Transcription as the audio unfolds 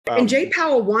And Jay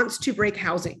Powell wants to break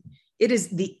housing. It is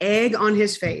the egg on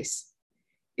his face.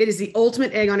 It is the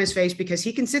ultimate egg on his face because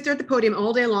he can sit there at the podium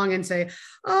all day long and say,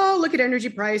 oh, look at energy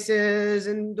prices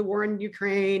and the war in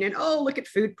Ukraine. And oh, look at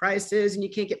food prices and you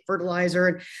can't get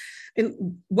fertilizer.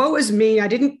 And woe is me. I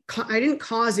didn't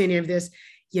cause any of this.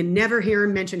 You never hear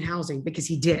him mention housing because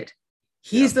he did.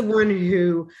 He's the one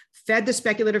who fed the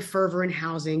speculative fervor in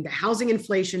housing. The housing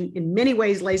inflation in many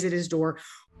ways lays at his door.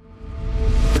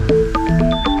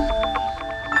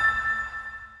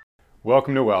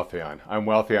 Welcome to Wealthion. I'm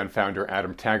Wealthion founder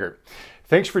Adam Taggart.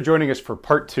 Thanks for joining us for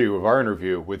part 2 of our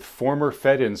interview with former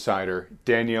Fed insider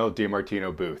Danielle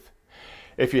DiMartino Booth.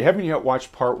 If you haven't yet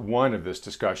watched part 1 of this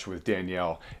discussion with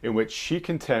Danielle, in which she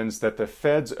contends that the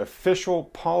Fed's official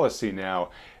policy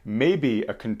now may be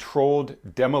a controlled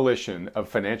demolition of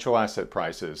financial asset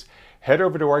prices, head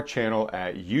over to our channel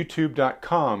at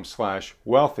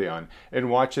youtube.com/Wealthion and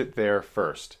watch it there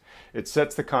first. It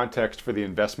sets the context for the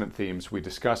investment themes we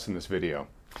discuss in this video.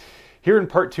 Here in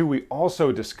part 2, we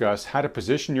also discuss how to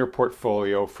position your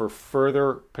portfolio for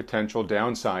further potential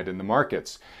downside in the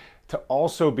markets, to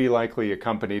also be likely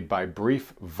accompanied by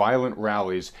brief, violent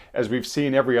rallies, as we've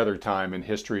seen every other time in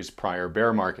history's prior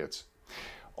bear markets.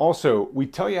 Also, we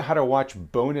tell you how to watch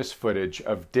bonus footage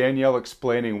of Danielle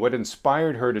explaining what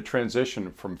inspired her to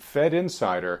transition from Fed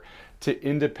insider to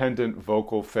independent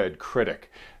vocal Fed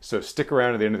critic. So stick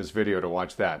around to the end of this video to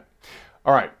watch that.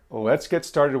 All right, let's get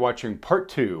started watching part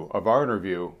 2 of our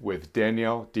interview with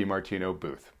Danielle DiMartino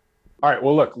Booth. All right,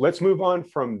 well, look, let's move on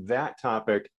from that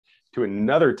topic to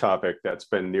another topic that's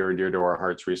been near and dear to our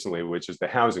hearts recently, which is the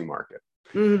housing market.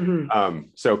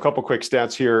 So a couple quick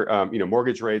stats here.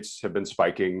 Mortgage rates have been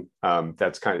spiking.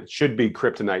 That's should be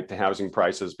kryptonite to housing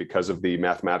prices because of the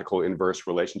mathematical inverse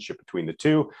relationship between the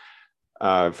two.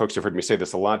 Folks have heard me say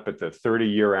this a lot, but the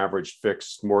 30-year average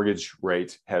fixed mortgage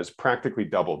rate has practically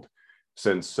doubled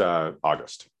since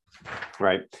August,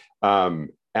 right?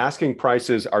 Asking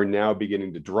prices are now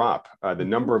beginning to drop. The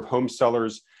number of home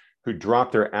sellers who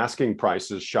dropped their asking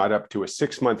prices shot up to a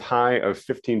 6-month high of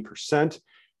 15%.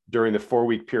 During the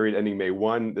 4-week period ending May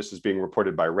 1, this is being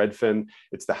reported by Redfin.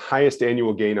 It's the highest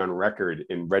annual gain on record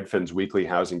in Redfin's weekly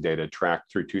housing data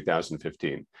tracked through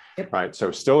 2015. Yep. Right, so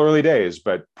still early days,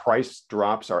 but price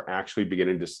drops are actually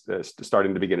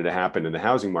starting to happen in the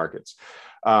housing markets.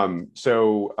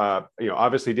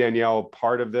 Obviously, Danielle,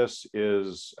 part of this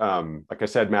is, like I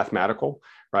said, mathematical,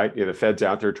 right? The Fed's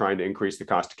out there trying to increase the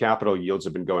cost of capital. Yields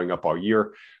have been going up all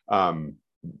year.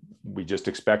 We just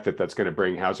expect that that's going to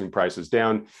bring housing prices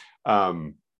down.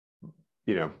 I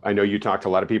know you talk to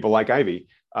a lot of people like Ivy.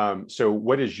 So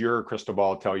what does your crystal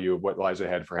ball tell you of what lies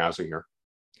ahead for housing here?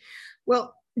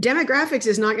 Well, demographics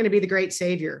is not going to be the great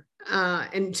savior.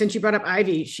 And since you brought up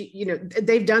Ivy,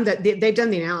 they've done that. They've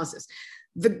done the analysis.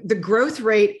 The growth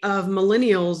rate of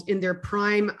millennials in their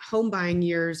prime home buying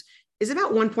years is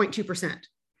about 1.2%.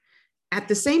 At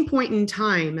the same point in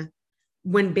time,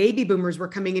 when baby boomers were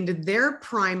coming into their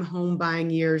prime home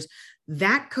buying years,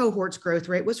 that cohort's growth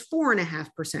rate was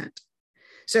 4.5%.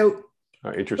 So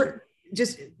interesting.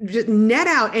 Just net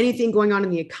out anything going on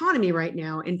in the economy right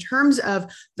now in terms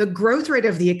of the growth rate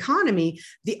of the economy,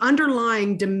 the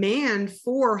underlying demand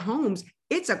for homes,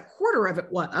 it's a quarter of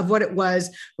what it was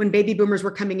when baby boomers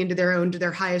were coming into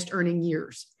their highest earning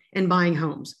years and buying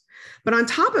homes. But on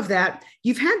top of that,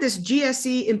 you've had this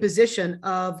GSE imposition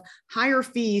of higher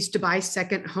fees to buy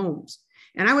second homes.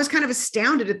 And I was kind of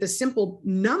astounded at the simple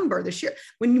number, the sheer.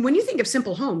 When you think of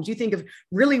simple homes, you think of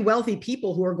really wealthy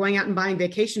people who are going out and buying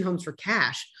vacation homes for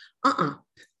cash.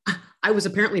 I was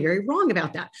apparently very wrong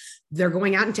about that. They're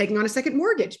going out and taking on a second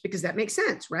mortgage because that makes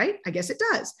sense, right? I guess it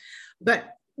does.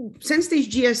 But since these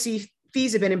GSE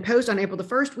fees have been imposed on April the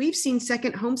 1st, we've seen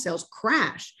second home sales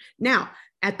crash. Now,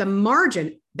 at the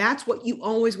margin, that's what you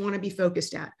always want to be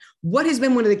focused at. What has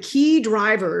been one of the key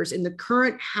drivers in the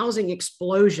current housing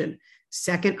explosion?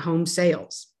 Second home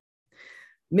sales.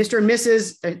 Mr. and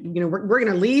Mrs., we're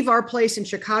going to leave our place in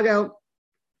Chicago.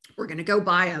 We're going to go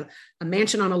buy a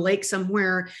mansion on a lake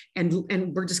somewhere,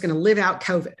 and we're just going to live out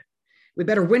COVID. We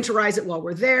better winterize it while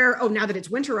we're there. Oh, now that it's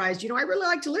winterized, I really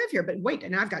like to live here, but wait,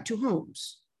 and I've got 2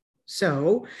 homes.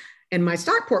 So, and my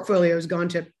stock portfolio has gone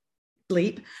to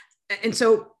bleep. And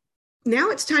so now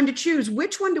it's time to choose,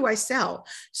 which one do I sell?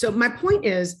 So my point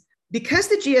is, because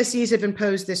the GSEs have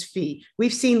imposed this fee,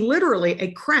 we've seen literally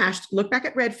a crash, look back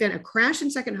at Redfin, a crash in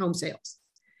second home sales.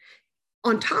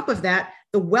 On top of that,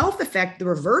 the wealth effect, the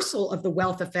reversal of the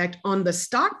wealth effect on the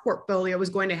stock portfolio is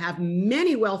going to have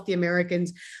many wealthy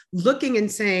Americans looking and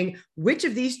saying, which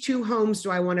of these 2 homes do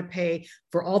I want to pay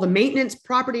for all the maintenance,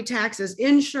 property taxes,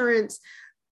 insurance,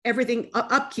 everything,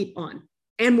 upkeep on?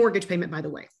 and mortgage payment, by the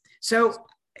way. So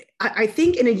I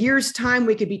think in a year's time,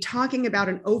 we could be talking about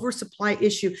an oversupply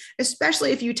issue,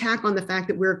 especially if you tack on the fact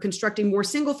that we're constructing more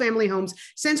single family homes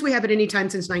since we haven't any time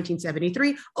since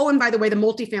 1973. Oh, and by the way, the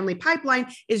multifamily pipeline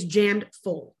is jammed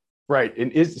full. Right.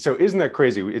 And isn't that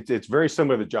crazy? It's very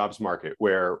similar to the jobs market,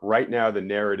 where right now the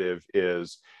narrative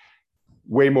is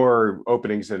way more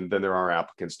openings than there are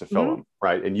applicants to fill them,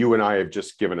 right? And you and I have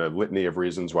just given a litany of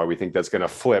reasons why we think that's going to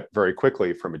flip very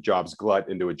quickly from a jobs glut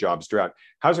into a jobs drought.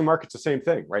 Housing market's the same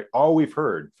thing, right? All we've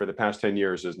heard for the past 10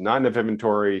 years is not enough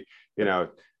inventory. You know,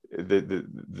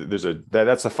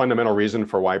 that's a fundamental reason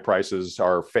for why prices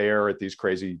are fair at these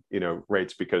crazy,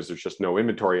 rates, because there's just no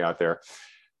inventory out there.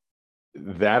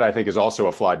 That, I think, is also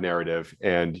a flawed narrative.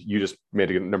 And you just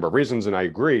made a number of reasons, and I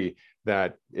agree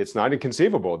that it's not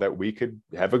inconceivable that we could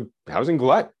have a housing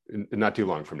glut not too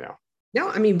long from now. No,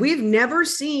 I mean, we've never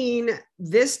seen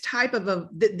this type of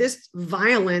this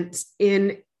violence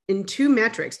in two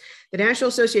metrics: the National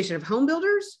Association of Home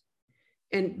Builders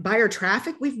and buyer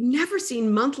traffic. We've never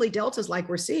seen monthly deltas like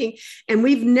we're seeing. And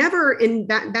we've never,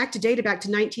 back to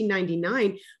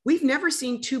 1999, we've never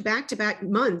seen two back-to-back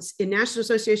months in National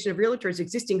Association of Realtors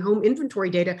existing home inventory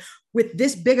data with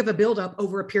this big of a buildup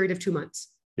over a period of 2 months.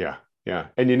 Yeah. Yeah.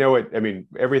 And you know what? I mean,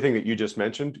 everything that you just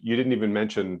mentioned, you didn't even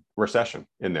mention recession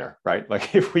in there, right?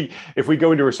 Like if we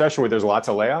go into a recession where there's lots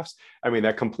of layoffs, I mean,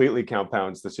 that completely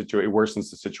compounds the situation,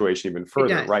 worsens the situation even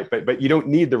further, right? But you don't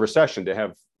need the recession to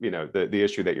have, the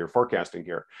issue that you're forecasting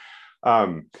here.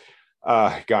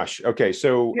 Gosh. Okay.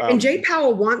 So. And Jay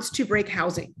Powell wants to break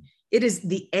housing. It is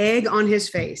the egg on his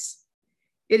face.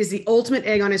 It is the ultimate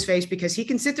egg on his face, because he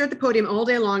can sit there at the podium all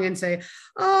day long and say,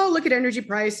 oh, look at energy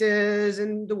prices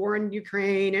and the war in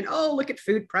Ukraine, and oh, look at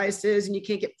food prices and you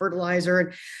can't get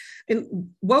fertilizer. And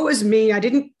woe is me. I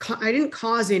didn't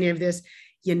cause any of this.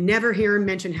 You never hear him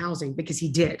mention housing, because he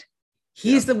did.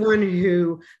 He's the one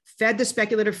who fed the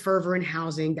speculative fervor in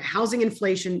housing. The housing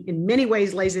inflation in many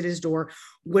ways lays at his door.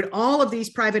 Would all of these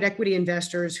private equity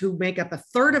investors, who make up a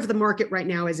third of the market right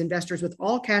now as investors with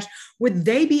all cash, would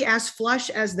they be as flush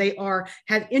as they are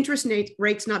had interest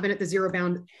rates not been at the zero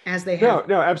bound as they have?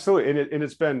 No, absolutely. And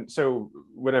it's been, so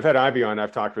when I've had Ivy on,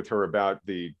 I've talked with her about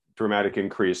the dramatic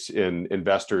increase in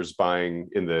investors buying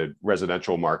in the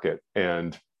residential market.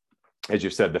 And as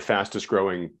you've said, the fastest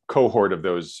growing cohort of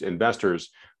those investors,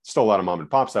 still a lot of mom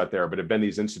and pops out there, but have been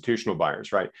these institutional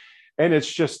buyers, right? And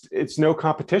it's no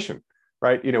competition,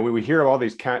 right? When we hear of all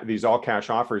these all cash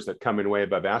offers that come in way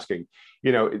above asking,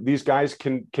 these guys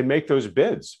can make those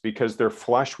bids because they're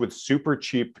flush with super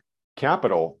cheap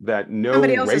capital that no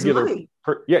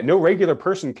regular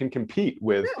person can compete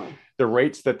with the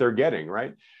rates that they're getting,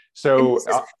 right? So,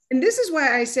 and this is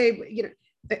why I say,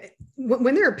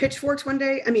 when there are pitchforks one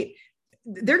day, I mean,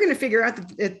 they're going to figure out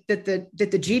that the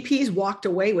GPs walked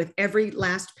away with every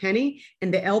last penny,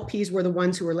 and the LPs were the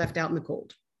ones who were left out in the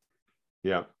cold.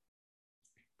 Yeah.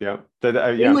 Yeah.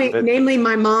 Namely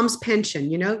my mom's pension.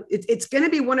 It's going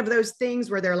to be one of those things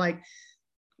where they're like,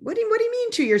 what do you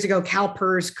mean 2 years ago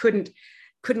CalPERS couldn't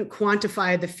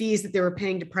quantify the fees that they were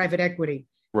paying to private equity?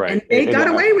 Right. And they got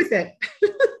away with it.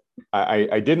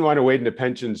 I didn't want to wade into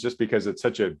pensions just because it's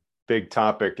such a big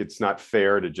topic. It's not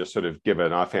fair to just sort of give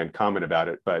an offhand comment about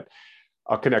it, but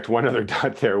I'll connect one other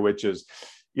dot there, which is,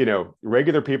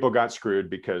 regular people got screwed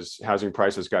because housing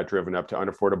prices got driven up to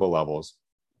unaffordable levels.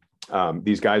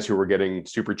 These guys who were getting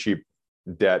super cheap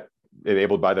debt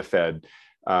enabled by the Fed,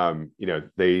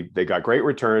 they got great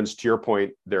returns. To your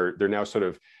point, they're now sort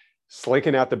of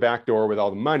slinking out the back door with all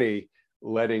the money,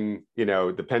 letting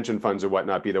the pension funds and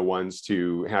whatnot be the ones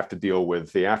to have to deal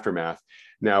with the aftermath.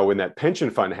 Now, when that pension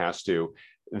fund has to,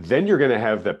 then you're going to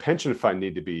have the pension fund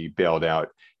need to be bailed out.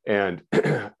 And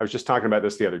I was just talking about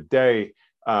this the other day.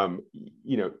 I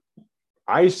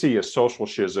see a social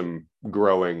schism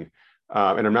growing,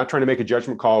 and I'm not trying to make a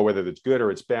judgment call whether it's good or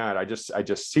it's bad. I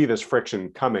just see this friction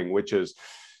coming, which is,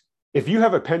 if you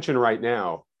have a pension right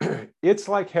now, it's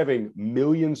like having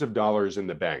millions of dollars in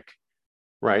the bank,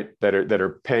 right? That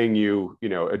are paying you,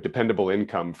 a dependable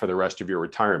income for the rest of your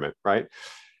retirement, right?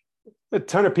 A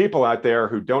ton of people out there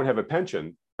who don't have a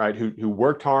pension, right? Who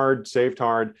worked hard, saved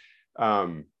hard.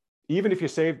 Even if you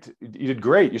did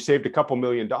great. You saved a couple $1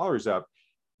 million up.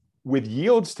 With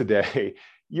yields today,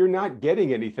 you're not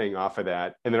getting anything off of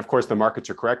that. And then, of course, the markets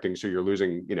are correcting, so you're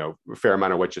losing, a fair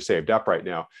amount of what you saved up right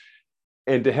now.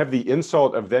 And to have the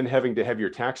insult of then having to have your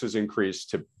taxes increase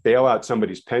to bail out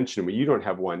somebody's pension when you don't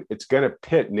have one, it's going to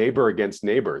pit neighbor against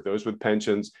neighbor, those with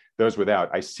pensions, those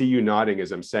without. I see you nodding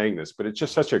as I'm saying this, but it's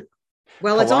just such a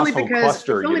it's only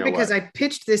because I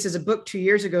pitched this as a book 2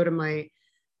 years ago to my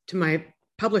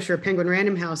publisher, Penguin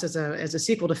Random House, as a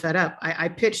sequel to Fed Up. I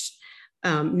pitched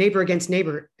neighbor against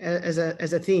neighbor as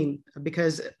a theme,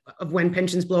 because of when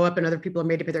pensions blow up and other people are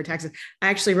made to pay their taxes. I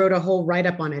actually wrote a whole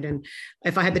write-up on it, and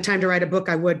if I had the time to write a book,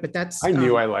 I would. But that's I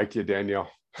knew I liked you, Danielle.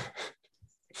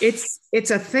 It's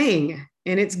a thing,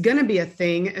 and it's going to be a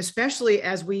thing, especially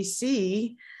as we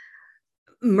see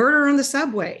murder on the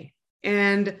subway.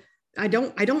 And I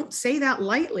don't say that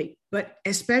lightly, but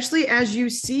especially as you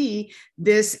see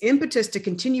this impetus to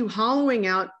continue hollowing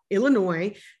out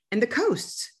Illinois and the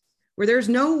coasts, where there's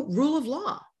no rule of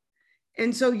law.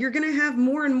 And so you're going to have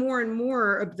more and more and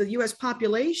more of the US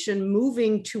population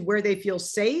moving to where they feel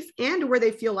safe and where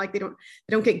they feel like they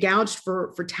don't get gouged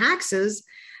for taxes.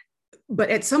 But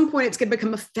at some point, it's going to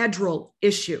become a federal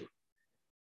issue.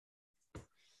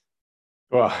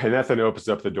 Well, and that then opens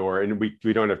up the door, and we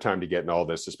don't have time to get in all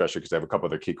this, especially because I have a couple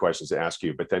other key questions to ask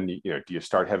you. But then, do you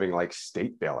start having like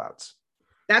state bailouts?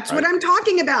 That's what I'm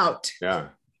talking about. Yeah.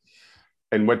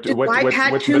 And what's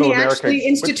Pat Toomey actually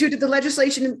instituted the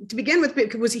legislation to begin with,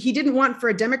 because he didn't want for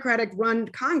a Democratic-run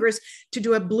Congress to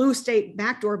do a blue state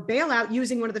backdoor bailout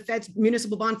using one of the Fed's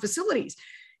municipal bond facilities.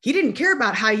 He didn't care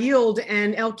about high yield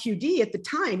and LQD at the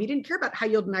time. He didn't care about high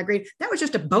yield and high grade. That was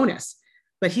just a bonus.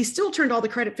 But he still turned all the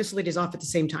credit facilities off at the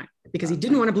same time because he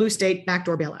didn't want a blue state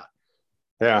backdoor bailout.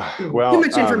 Yeah, well, too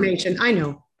much information. I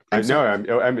know.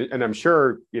 I'm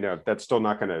sure that's still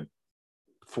not going to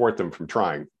thwart them from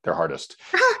trying their hardest.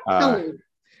 All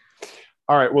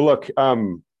right. Well, look,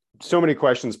 so many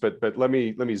questions, but let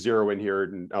me zero in here,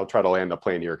 and I'll try to land the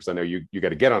plane here because I know you got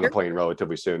to get on the plane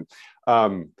relatively soon.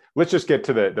 Let's just get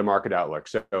to the market outlook.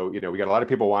 So, we got a lot of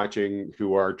people watching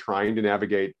who are trying to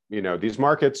navigate, these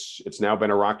markets. It's now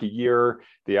been a rocky year.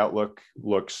 The outlook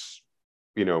looks,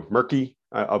 murky.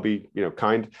 I'll be,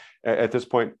 kind at this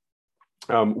point.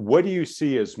 What do you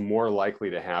see as more likely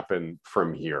to happen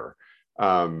from here?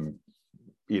 Do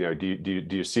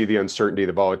you see the uncertainty,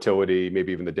 the volatility,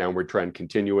 maybe even the downward trend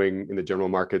continuing in the general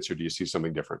markets, or do you see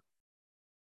something different?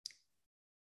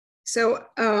 So,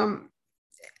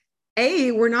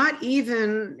 we're not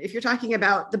even, if you're talking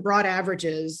about the broad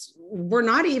averages, we're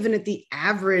not even at the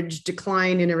average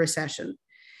decline in a recession.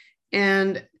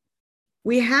 And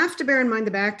we have to bear in mind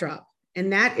the backdrop,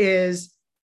 and that is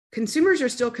consumers are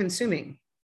still consuming.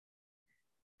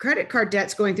 Credit card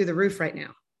debt's going through the roof right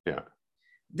now. Yeah.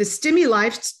 The stimmy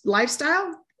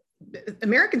lifestyle,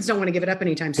 Americans don't want to give it up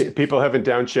anytime soon. People haven't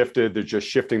downshifted. They're just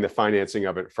shifting the financing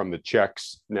of it from the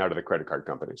checks now to the credit card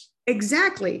companies.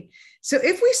 Exactly. So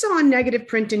if we saw a negative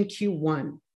print in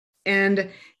Q1, and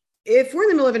if we're in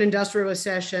the middle of an industrial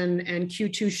recession and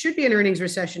Q2 should be an earnings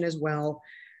recession as well,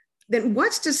 then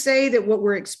what's to say that what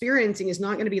we're experiencing is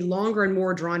not going to be longer and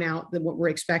more drawn out than what we're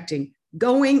expecting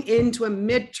going into a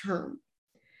midterm?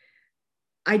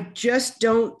 I just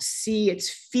don't see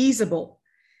it's feasible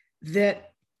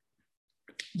that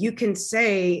you can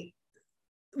say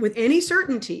with any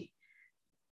certainty,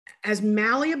 as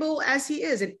malleable as he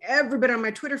is, and everybody on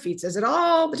my Twitter feed says it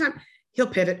all the time, he'll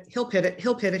pivot.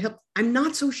 I'm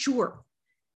not so sure.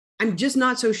 I'm just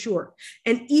not so sure.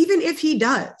 And even if he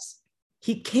does,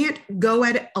 he can't go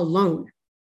at it alone.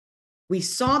 We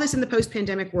saw this in the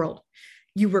post-pandemic world.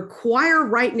 You require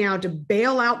right now to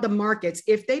bail out the markets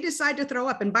if they decide to throw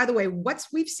up. And by the way, what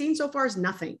we've seen so far is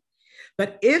nothing.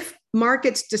 But if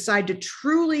markets decide to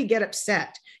truly get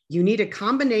upset, you need a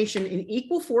combination in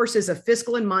equal forces of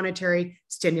fiscal and monetary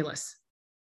stimulus.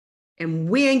 And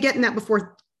we ain't getting that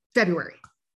before February.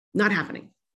 Not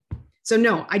happening. So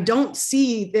no, I don't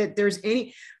see that there's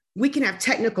any, we can have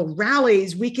technical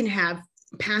rallies, we can have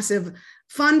passive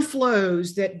fund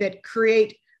flows that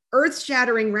create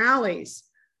earth-shattering rallies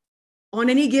on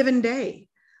any given day.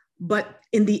 But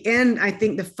in the end, I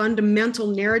think the fundamental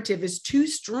narrative is too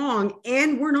strong,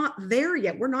 and we're not there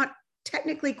yet. We're not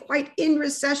technically quite in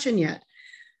recession yet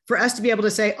for us to be able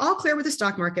to say, all clear with the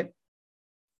stock market.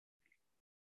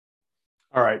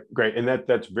 All right, great. And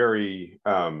that's very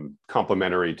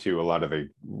complementary to a lot of the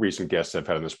recent guests I've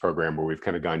had on this program, where we've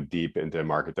kind of gone deep into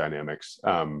market dynamics.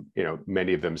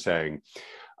 Many of them saying,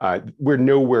 we're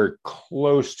nowhere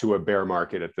close to a bear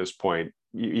market at this point,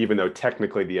 even though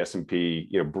technically the S&P,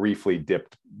 briefly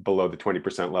dipped below the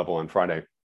 20% level on Friday,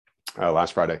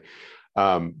 last Friday.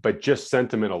 But just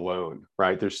sentiment alone,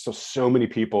 right? There's still so many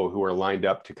people who are lined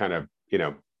up to kind of,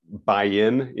 buy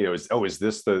in. Is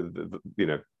this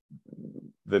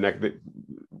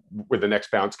where the next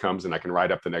bounce comes, and I can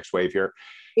ride up the next wave here?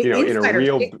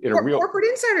 Corporate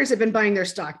insiders have been buying their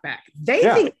stock back. They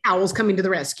think Powell's coming to the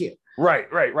rescue. Right.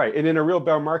 And in a real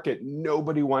bear market,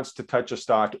 nobody wants to touch a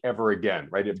stock ever again,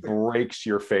 right? It breaks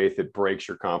your faith. It breaks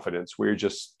your confidence. We're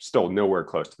just still nowhere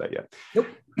close to that yet. Nope.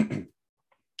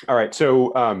 All right.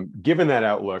 So, given that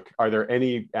outlook, are there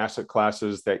any asset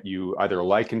classes that you either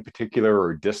like in particular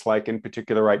or dislike in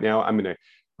particular right now? I'm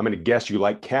gonna guess you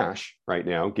like cash right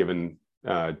now, given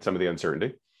some of the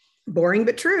uncertainty. Boring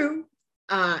but true.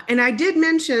 And I did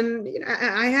mention,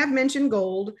 I have mentioned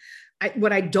gold.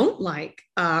 What I don't like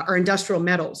are industrial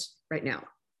metals right now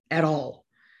at all.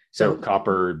 So, So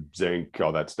copper, zinc,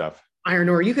 all that stuff. iron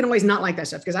ore, you can always not like that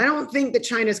stuff because I don't think that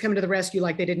China's coming to the rescue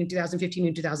like they did in 2015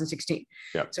 and 2016.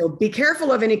 Yep. So be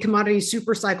careful of any commodity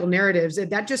super cycle narratives.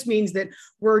 That just means that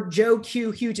we're Joe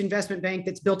Q, huge investment bank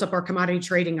that's built up our commodity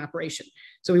trading operation.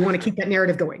 So we want to keep that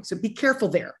narrative going. So be careful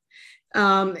there.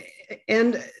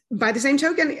 And by the same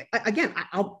token, again,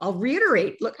 I'll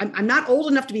reiterate, look, I'm not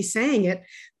old enough to be saying it,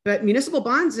 but municipal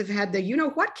bonds have had the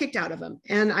what kicked out of them.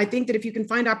 And I think that if you can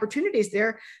find opportunities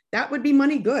there, that would be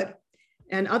money good.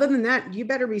 And other than that, you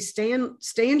better be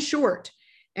staying short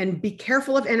and be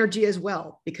careful of energy as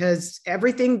well, because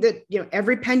everything that,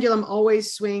 every pendulum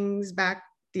always swings back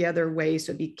the other way.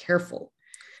 So be careful,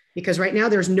 because right now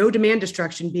there's no demand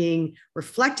destruction being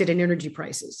reflected in energy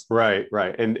prices. Right,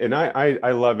 right. And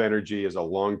I love energy as a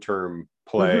long-term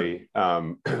play.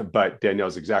 But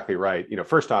Danielle's exactly right.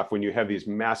 First off, when you have these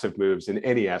massive moves in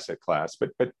any asset class,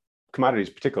 but commodities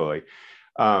particularly,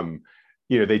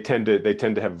 they tend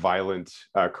to have violent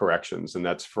corrections, and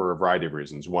that's for a variety of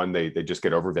reasons. One, they just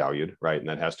get overvalued, right, and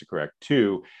that has to correct.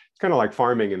 Two, it's kind of like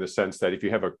farming in the sense that if you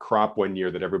have a crop one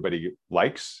year that everybody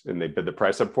likes and they bid the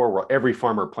price up for, well, every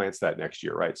farmer plants that next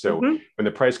year, right? So when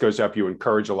the price goes up, you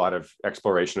encourage a lot of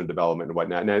exploration and development and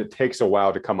whatnot, and it takes a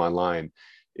while to come online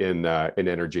in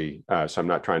energy. So I'm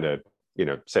not trying to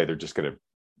say they're just going to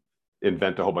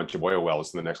invent a whole bunch of oil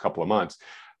wells in the next couple of months.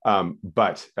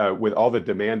 But with all the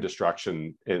demand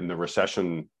destruction in the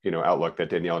recession, outlook that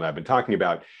Danielle and I have been talking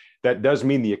about, that does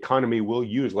mean the economy will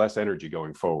use less energy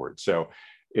going forward. So,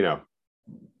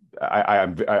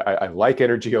 I like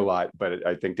energy a lot, but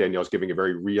I think Danielle's giving a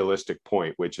very realistic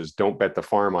point, which is don't bet the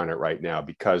farm on it right now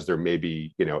because there may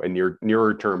be, a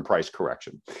nearer term price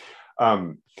correction.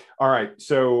 All right,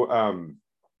 so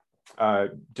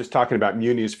just talking about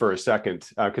munis for a second,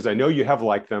 because I know you have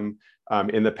liked them.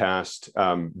 In the past,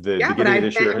 the beginning of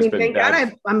this year has been thank bad.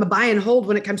 God I'm a buy and hold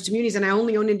when it comes to munis, and I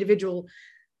only own individual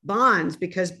bonds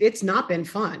because it's not been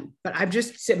fun. But I've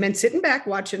just been sitting back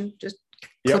watching, just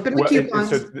clipping the coupons.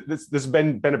 So this has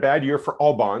been a bad year for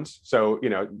all bonds. So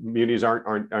munis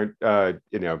aren't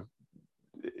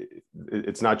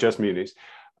it's not just munis.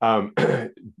 I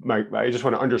just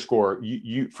want to underscore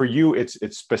for you,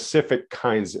 it's specific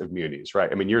kinds of munis, right?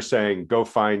 I mean, you're saying go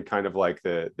find kind of like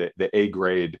the A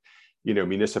grade,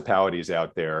 municipalities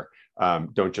out there.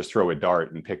 Don't just throw a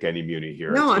dart and pick any muni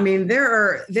here. No, I mean,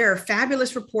 there are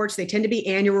fabulous reports. They tend to be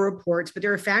annual reports, but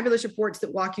there are fabulous reports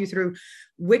that walk you through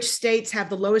which states have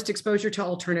the lowest exposure to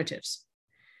alternatives,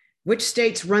 which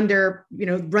states run their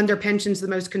pensions the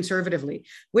most conservatively,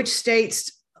 which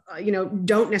states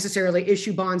don't necessarily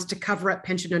issue bonds to cover up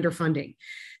pension underfunding.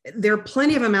 There are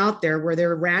plenty of them out there where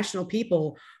there are rational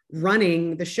people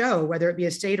running the show, whether it be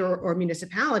a state or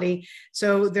municipality.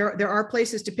 So there are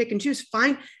places to pick and choose.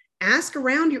 Ask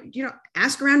around,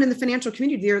 ask around in the financial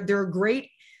community. There are great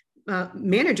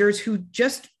managers who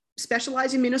just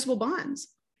specialize in municipal bonds.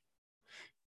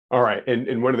 All right.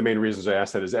 And one of the main reasons I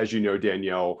asked that is, as you know,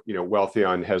 Danielle,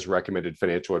 Wealthion has recommended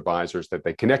financial advisors that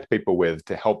they connect people with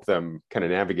to help them kind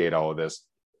of navigate all of this.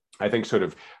 I think sort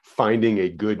of finding a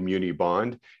good muni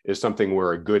bond is something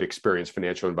where a good experienced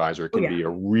financial advisor can be a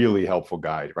really helpful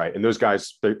guide, right? And those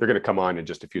guys, they're going to come on in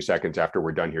just a few seconds after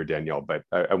we're done here, Danielle, but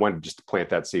I wanted just to plant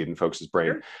that seed in folks'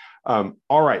 brain. Sure.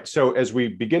 All right. So as we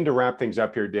begin to wrap things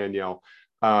up here, Danielle,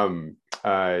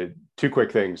 two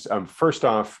quick things. First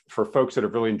off, for folks that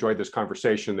have really enjoyed this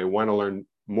conversation, they want to learn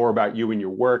more about you and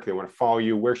your work, they want to follow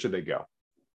you, where should they go?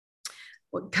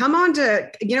 Well, come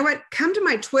to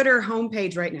my Twitter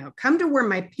homepage right now. Come to where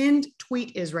my pinned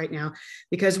tweet is right now,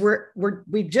 because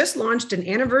we've just launched an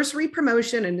anniversary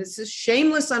promotion, and this is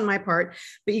shameless on my part,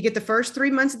 but you get the first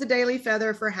 3 months of the Daily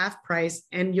Feather for half price,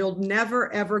 and you'll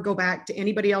never, ever go back to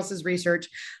anybody else's research.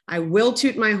 I will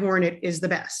toot my horn. It is the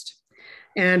best.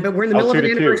 But we're in the middle of an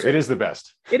anniversary. It is the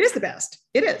best. It is the best.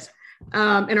 It is.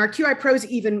 And our QI Pro is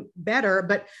even better,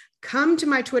 but come to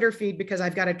my Twitter feed because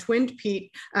I've got a pinned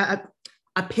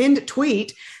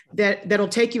tweet that'll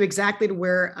take you exactly to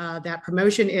where that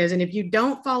promotion is. And if you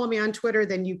don't follow me on Twitter,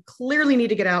 then you clearly need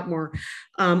to get out more,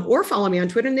 or follow me on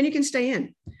Twitter, and then you can stay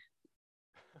in.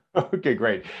 Okay,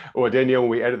 great. Well, Danielle, when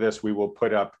we edit this, we will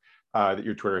put up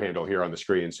your Twitter handle here on the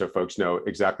screen, so folks know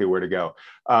exactly where to go.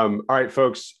 All right,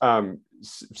 folks,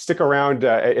 stick around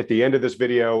at the end of this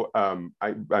video. I'm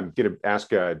going to ask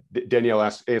Danielle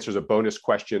answers a bonus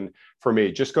question for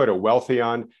me. Just go to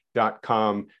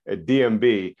wealthion.com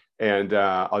DMB, and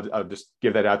I'll just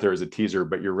give that out there as a teaser,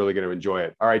 but you're really going to enjoy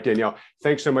it. All right, Danielle,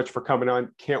 thanks so much for coming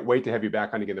on. Can't wait to have you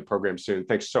back on again the program soon.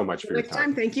 Thanks so much for your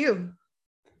time. Thank you.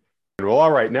 Well,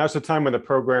 all right, now's the time on the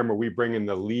program where we bring in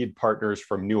the lead partners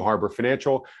from New Harbor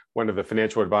Financial, one of the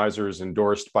financial advisors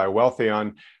endorsed by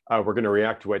Wealthion. We're going to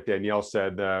react to what Danielle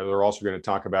said. They're also going to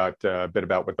talk about a bit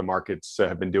about what the markets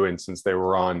have been doing since they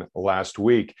were on last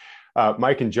week.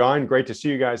 Mike and John, great to see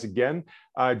you guys again.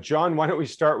 John, why don't we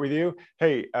start with you?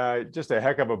 Hey, just a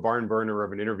heck of a barn burner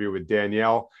of an interview with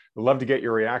Danielle. I'd love to get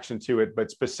your reaction to it,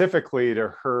 but specifically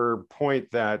to her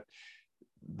point that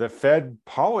the Fed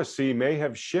policy may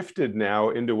have shifted now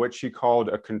into what she called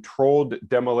a controlled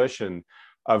demolition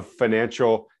of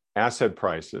financial asset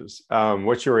prices.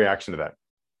 What's your reaction to that?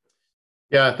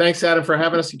 Yeah, thanks, Adam, for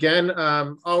having us again.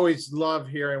 Always love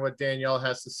hearing what Danielle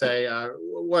has to say.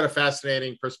 What a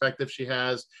fascinating perspective she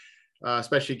has,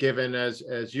 especially given, as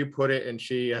you put it, and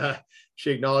she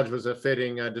acknowledged was a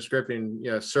fitting description.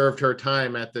 Served her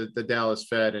time at the Dallas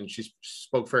Fed, and she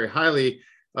spoke very highly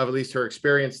of at least her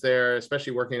experience there,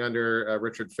 especially working under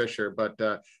Richard Fisher, but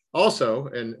also,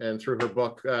 and through her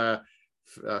book,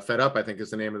 Fed Up, I think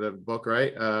is the name of the book,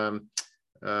 right?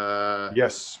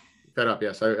 Yes. Fed Up,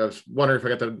 yes. I was wondering if I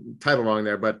got the title wrong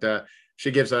there, but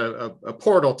she gives a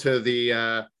portal to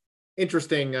the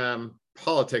interesting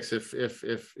politics,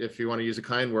 if you want to use a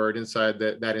kind word, inside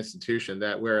that institution,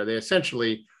 where they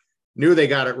essentially knew they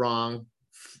got it wrong,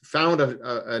 found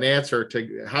an answer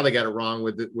to how they got it wrong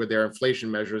with their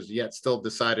inflation measures, yet still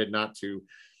decided not to,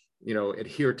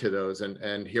 adhere to those.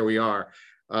 And here we are.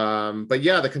 But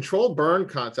yeah, the controlled burn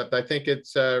concept, I think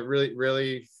it's really,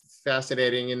 really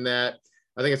fascinating in that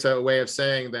I think it's a way of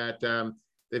saying that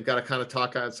they've got to kind of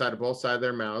talk outside of both sides of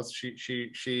their mouths.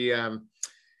 She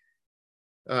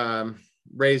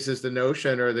raises the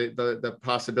notion or the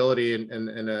possibility,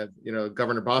 and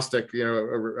Governor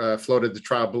Bostic, floated the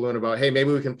trial balloon about, hey,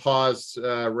 maybe we can pause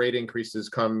rate increases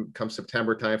come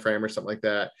September timeframe or something like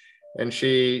that. And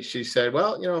she said,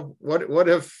 well, what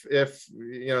if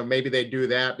maybe they do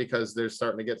that because they're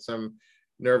starting to get some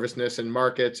nervousness in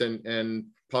markets and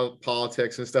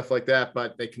politics and stuff like that,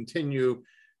 but they continue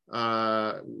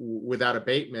without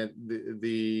abatement.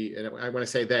 And when I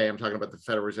say they, I'm talking about the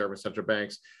Federal Reserve and central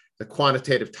banks, the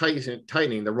quantitative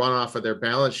tightening, the runoff of their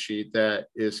balance sheet that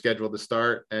is scheduled to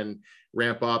start and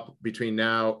ramp up between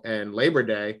now and Labor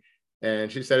Day.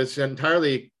 And she said it's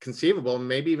entirely conceivable,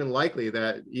 maybe even likely,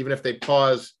 that even if they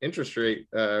pause interest rate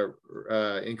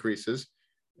increases,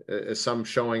 some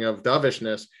showing of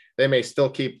dovishness, they may still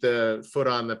keep the foot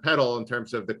on the pedal in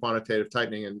terms of the quantitative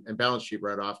tightening and balance sheet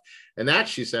runoff. And that,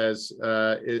 she says,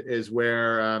 is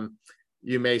where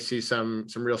you may see some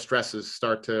real stresses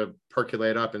start to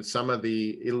percolate up in some of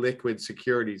the illiquid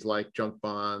securities like junk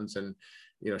bonds and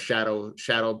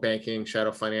shadow banking,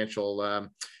 shadow financial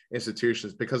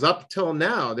institutions. Because up till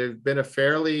now, they've been a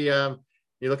fairly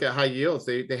you look at high yields,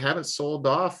 they haven't sold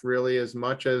off really as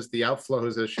much as the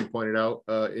outflows, as she pointed out,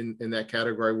 in that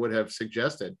category would have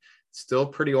suggested. Still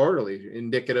pretty orderly,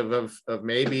 indicative of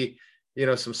maybe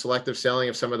some selective selling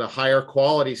of some of the higher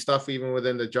quality stuff, even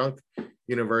within the junk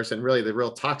universe, and really the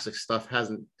real toxic stuff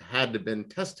hasn't had to been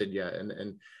tested yet.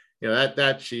 And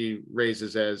that she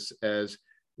raises as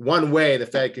one way the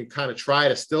Fed can kind of try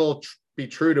to still be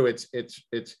true to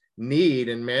its need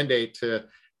and mandate to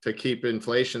keep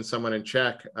inflation somewhat in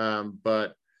check,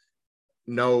 but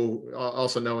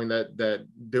also knowing that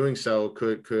doing so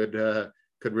could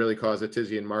really cause a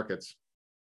tizzy in markets.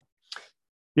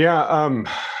 Yeah.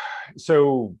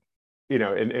 So,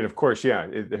 and of course, yeah,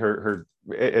 her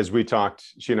as we talked,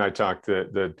 she and I talked,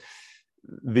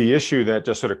 the issue that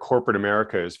just sort of corporate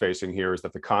America is facing here is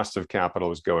that the cost of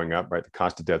capital is going up, right? The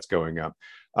cost of debt's going up.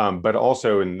 But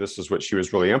also, and this is what she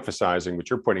was really emphasizing, what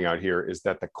you're pointing out here, is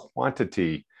that the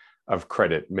quantity of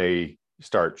credit may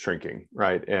start shrinking,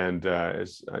 right? And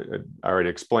as I already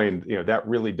explained, that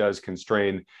really does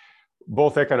constrain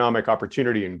both economic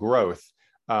opportunity and growth.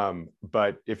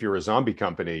 But if you're a zombie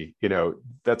company,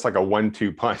 that's like a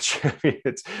 1-2 punch. I mean,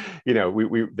 it's,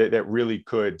 that really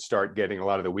could start getting a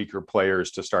lot of the weaker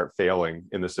players to start failing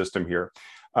in the system here.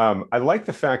 I like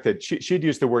the fact that she'd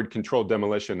used the word controlled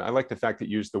demolition. I like the fact that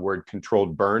you used the word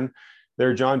controlled burn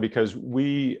there, John, because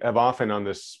we have often on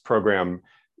this program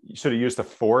sort of used the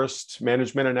forest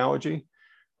management analogy.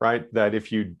 right? That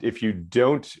if you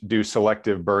don't do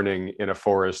selective burning in a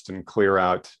forest and clear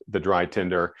out the dry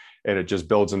tinder, and it just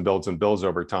builds and builds and builds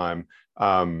over time,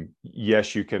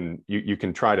 yes, you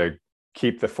can try to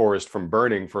keep the forest from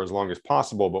burning for as long as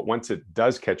possible. But once it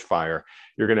does catch fire,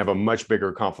 you're going to have a much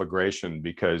bigger conflagration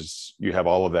because you have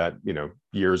all of that,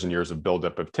 years and years of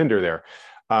buildup of tinder there.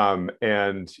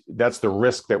 And that's the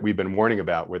risk that we've been warning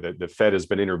about, where the Fed has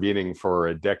been intervening for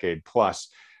a decade plus,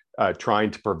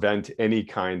 trying to prevent any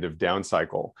kind of down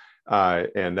cycle.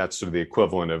 And that's sort of the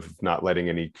equivalent of not letting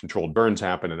any controlled burns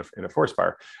happen in a forest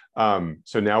fire.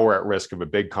 So now we're at risk of a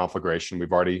big conflagration.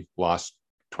 We've already lost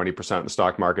 20% in the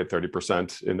stock market,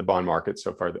 30% in the bond market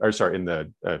so far, or sorry, in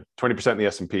the 20% in the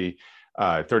S&P,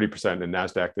 30% in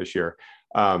NASDAQ this year.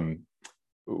 And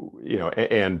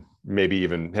maybe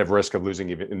even have risk of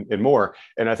losing even more.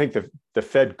 And I think the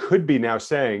Fed could be now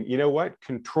saying, you know what,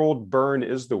 controlled burn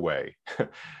is the way.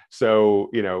 So,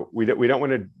 we don't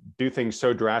want to do things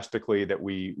so drastically that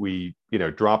we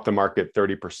drop the market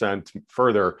 30%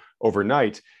 further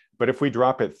overnight. But if we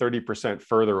drop it 30%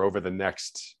 further over the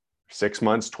next 6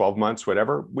 months, 12 months,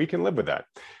 whatever, we can live with that.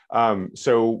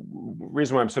 So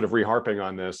reason why I'm sort of reharping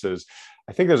on this is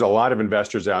I think there's a lot of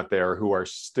investors out there who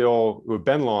have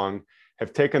been long,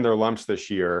 have taken their lumps this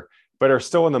year, but are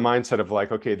still in the mindset of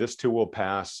like, okay, this too will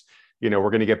pass. We're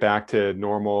going to get back to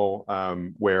normal,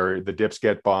 where the dips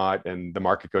get bought and the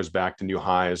market goes back to new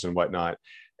highs and whatnot.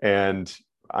 And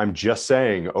I'm just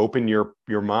saying, open your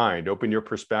mind, open your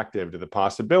perspective to the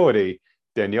possibility.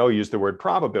 Danielle used the word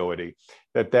probability,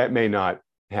 that may not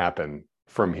happen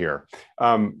from here.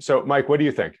 So Mike, what do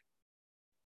you think?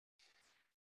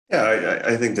 Yeah,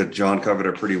 I think that John covered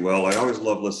it pretty well. I always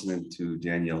love listening to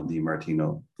Danielle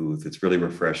DiMartino Booth. It's really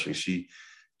refreshing.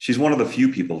 She's one of the few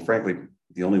people, frankly,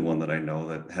 the only one that I know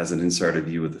that has an insider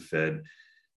view of the Fed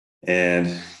and,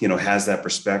 has that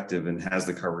perspective and has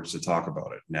the courage to talk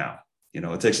about it now.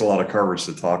 It takes a lot of courage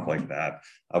to talk like that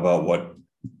about what,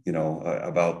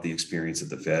 about the experience of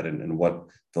the Fed and what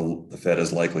the Fed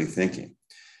is likely thinking.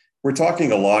 We're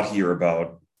talking a lot here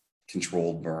about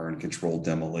controlled burn, controlled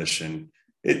demolition.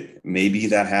 Maybe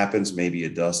that happens, maybe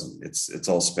it doesn't. It's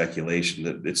all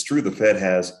speculation. It's true the Fed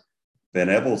has been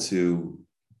able to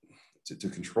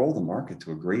control the market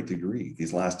to a great degree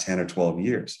these last 10 or 12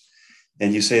 years.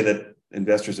 And you say that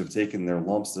investors have taken their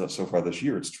lumps so far this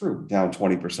year. It's true, down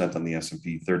 20% on the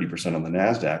S&P, 30% on the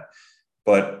NASDAQ.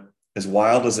 But as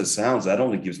wild as it sounds, that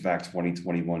only gives back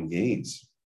 2021 gains,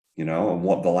 and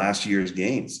what the last year's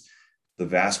gains, the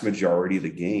vast majority of the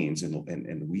gains.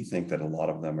 And we think that a lot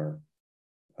of them are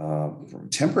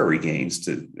temporary gains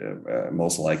to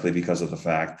most likely because of the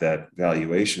fact that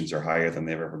valuations are higher than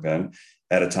they've ever been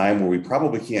at a time where we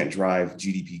probably can't drive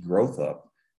GDP growth up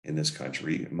in this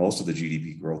country. Most of the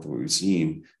GDP growth that we've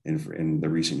seen in the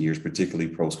recent years,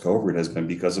 particularly post-COVID, has been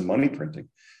because of money printing,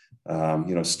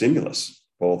 stimulus,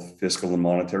 both fiscal and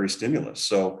monetary stimulus.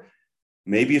 So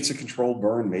maybe it's a controlled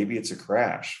burn, maybe it's a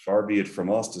crash. Far be it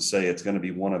from us to say it's going to be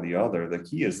one or the other. The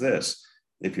key is this: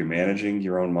 if you're managing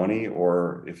your own money,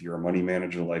 or if you're a money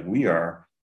manager like we are,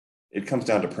 it comes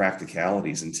down to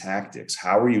practicalities and tactics.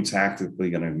 How are you tactically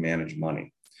going to manage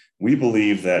money? We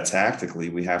believe that tactically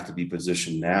we have to be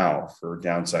positioned now for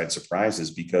downside surprises,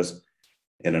 because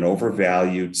in an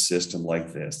overvalued system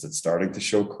like this that's starting to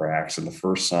show cracks, and the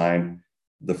first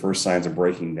signs of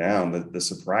breaking down, the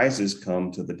surprises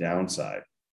come to the downside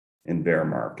in bear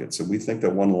markets. So we think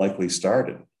that one likely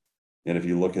started. And if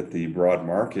you look at the broad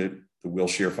market, the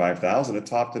Wilshire 5000, it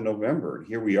topped in November. And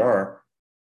here we are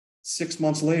 6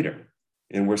 months later,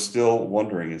 and we're still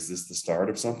wondering, is this the start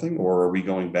of something, or are we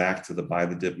going back to the buy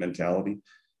the dip mentality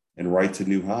and right to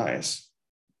new highs?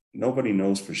 Nobody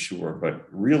knows for sure, but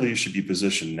really you should be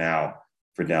positioned now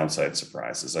for downside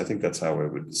surprises. I think that's how I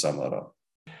would sum that up.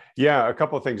 Yeah, a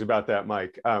couple of things about that,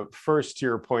 Mike. First, to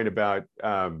your point about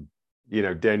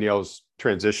Danielle's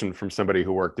transition from somebody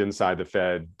who worked inside the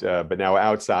Fed, but now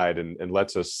outside and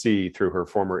lets us see through her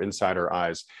former insider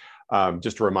eyes.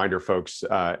 Just a reminder, folks,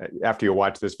 after you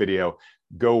watch this video,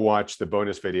 go watch the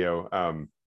bonus video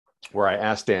where I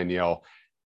asked Danielle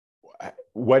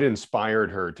what inspired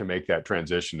her to make that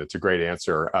transition. It's a great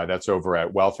answer. That's over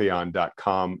at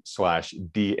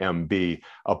wealthion.com/DMB.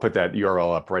 I'll put that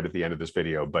URL up right at the end of this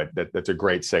video, but that's a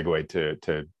great segue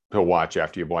to watch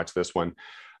after you've watched this one.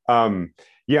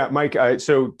 Yeah, Mike,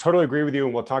 so totally agree with you.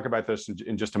 And we'll talk about this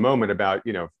in just a moment about,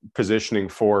 positioning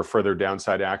for further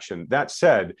downside action. That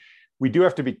said, we do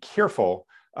have to be careful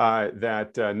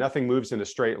that nothing moves in a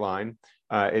straight line.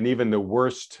 And even the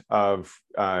worst of,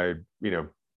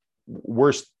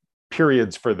 worst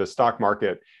periods for the stock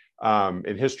market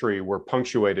in history were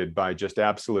punctuated by just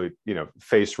absolute,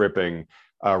 face ripping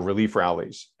relief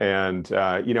rallies. And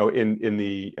in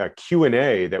the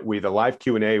Q&A the live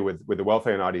Q&A with the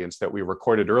Wealthfront audience that we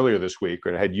recorded earlier this week,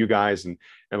 and I had you guys and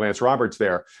Lance Roberts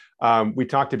there, we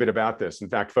talked a bit about this. In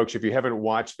fact, folks, if you haven't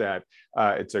watched that,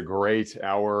 it's a great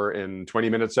hour and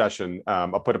 20-minute session.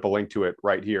 I'll put up a link to it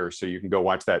right here so you can go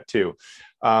watch that too.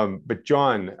 But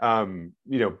John,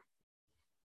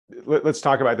 let's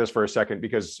talk about this for a second,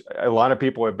 because a lot of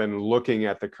people have been looking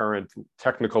at the current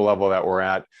technical level that we're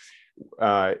at,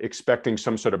 expecting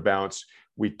some sort of bounce.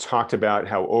 We talked about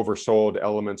how oversold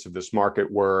elements of this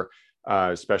market were,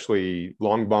 especially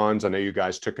long bonds. I know you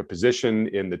guys took a position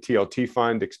in the TLT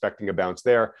fund, expecting a bounce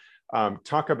there.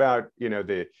 Talk about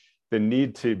the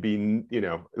need to be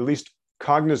at least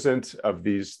cognizant of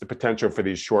the potential for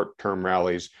these short-term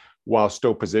rallies while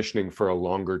still positioning for a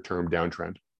longer-term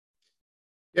downtrend.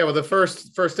 Yeah, well, the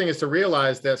first thing is to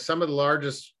realize that some of the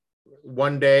largest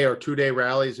one-day or two-day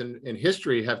rallies in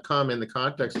history have come in the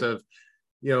context of,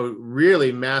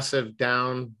 really massive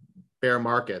down bear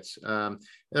markets. And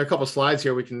there are a couple of slides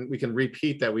here we can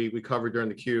repeat that we covered during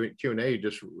the Q&A you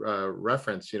just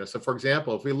referenced. So for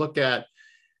example, if we look at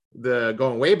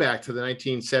going way back to the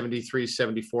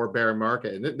 1973-74 bear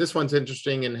market, and this one's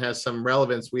interesting and has some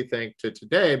relevance, we think, to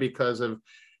today because of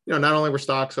not only were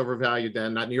stocks overvalued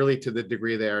then, not nearly to the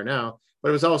degree they are now, but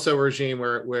it was also a regime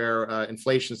where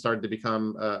inflation started to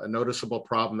become a noticeable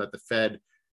problem that the Fed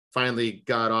finally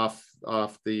got off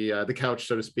the couch,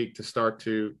 so to speak, to start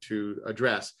to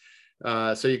address.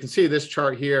 So you can see this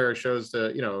chart here shows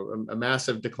a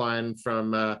massive decline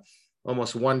from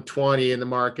almost 120 in the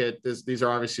market. These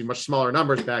are obviously much smaller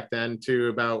numbers back then, to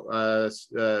about as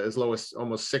low as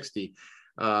almost 60.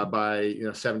 By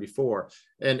 74,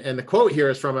 and the quote here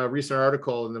is from a recent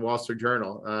article in the Wall Street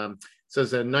Journal. It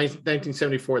says in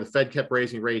 1974, the Fed kept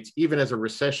raising rates even as a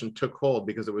recession took hold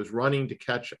because it was running to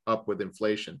catch up with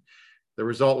inflation. The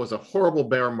result was a horrible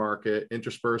bear market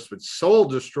interspersed with soul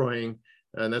destroying,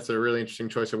 and that's a really interesting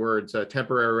choice of words,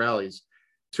 temporary rallies,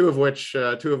 two of which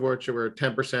were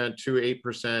 10%, 2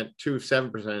 8%, 2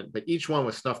 7%, but each one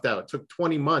was snuffed out. It took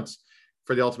 20 months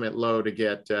for the ultimate low to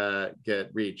get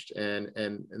reached, and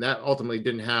that ultimately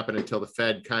didn't happen until the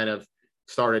Fed kind of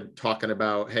started talking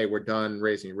about, hey, we're done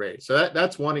raising rates. So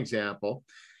that's one example,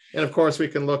 and of course we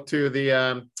can look to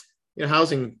the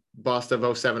housing bust of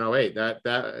 07-08. That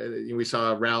we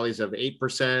saw rallies of 8%,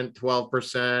 12%,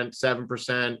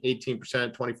 7%,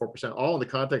 18%, 24%, all in the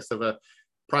context of a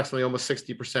approximately almost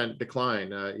 60%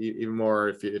 decline, even more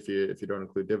if you don't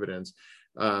include dividends.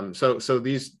 So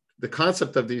the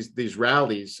concept of these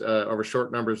rallies over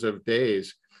short numbers of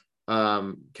days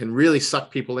can really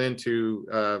suck people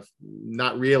into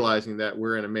not realizing that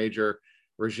we're in a major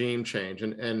regime change.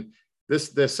 And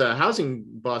this housing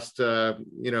bust, bear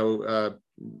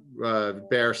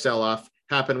sell-off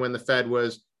happened when the Fed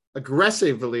was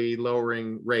aggressively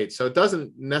lowering rates. So it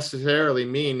doesn't necessarily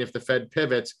mean if the Fed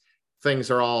pivots,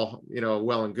 things are all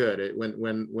well and good.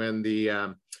 When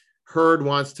the herd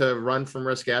wants to run from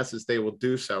risk assets, they will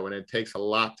do so, and it takes a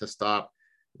lot to stop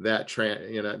that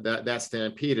that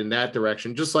stampede in that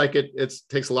direction. Just like it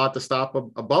takes a lot to stop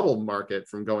a bubble market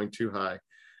from going too high.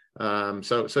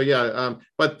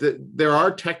 But there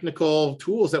are technical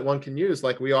tools that one can use,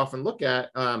 like we often look at,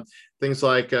 things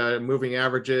like moving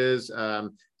averages,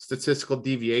 statistical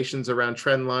deviations around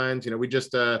trend lines. We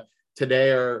just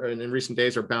today or in recent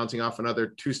days are bouncing off another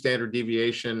 2 standard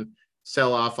deviation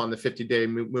sell off on the 50-day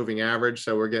moving average.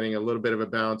 So we're getting a little bit of a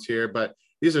bounce here, but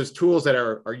these are tools that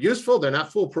are useful. They're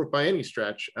not foolproof by any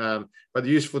stretch, but they're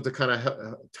useful to kind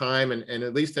of time and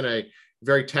at least in a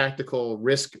very tactical,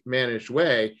 risk managed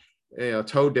way,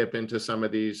 toe dip into some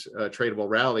of these tradable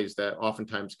rallies that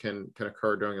oftentimes can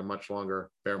occur during a much longer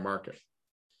bear market.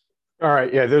 All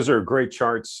right, yeah, those are great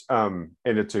charts, and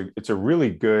it's a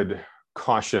really good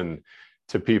caution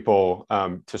to people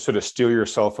to sort of steel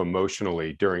yourself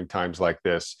emotionally during times like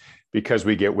this, because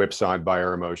we get whipsawed by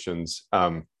our emotions.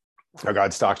 Oh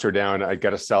God, stocks are down, I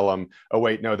got to sell them. Oh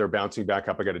wait, no, they're bouncing back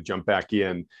up, I got to jump back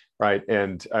in, right?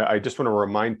 And I just want to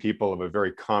remind people of a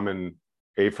very common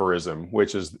aphorism,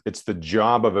 which is it's the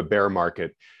job of a bear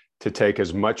market to take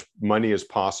as much money as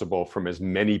possible from as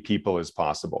many people as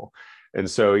possible. And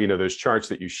so, those charts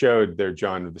that you showed there,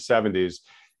 John, of the 70s,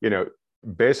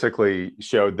 basically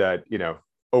showed that,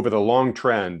 over the long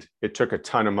trend, it took a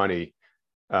ton of money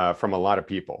from a lot of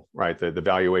people, right? The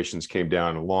valuations came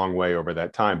down a long way over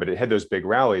that time, but it had those big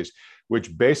rallies,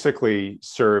 which basically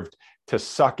served to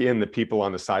suck in the people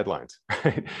on the sidelines,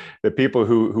 right? The people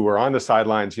who were on the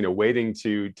sidelines, waiting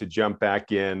to jump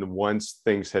back in once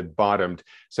things had bottomed,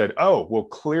 said, oh, well,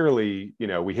 clearly,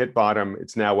 we hit bottom.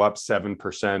 It's now up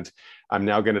 7%. I'm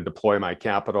now going to deploy my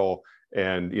capital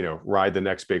and, you know, ride the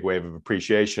next big wave of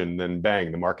appreciation, then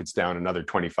bang, the market's down another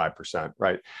 25%,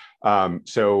 right?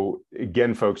 So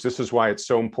again, folks, this is why it's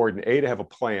so important, A, to have a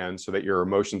plan so that your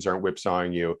emotions aren't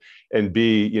whipsawing you, and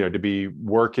B, you know, to be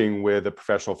working with a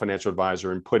professional financial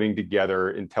advisor and putting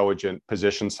together intelligent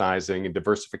position sizing and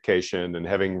diversification and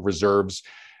having reserves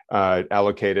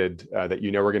allocated that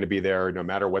you know are going to be there no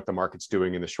matter what the market's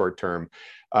doing in the short term,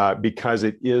 because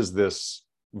it is this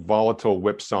volatile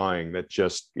whipsawing that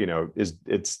just, you know,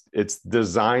 it's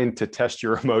designed to test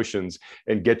your emotions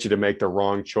and get you to make the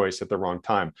wrong choice at the wrong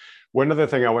time. One other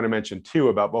thing I want to mention too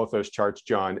about both those charts,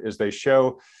 John, is they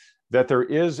show that there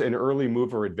is an early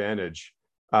mover advantage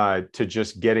to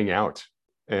just getting out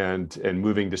and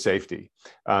moving to safety.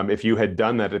 If you had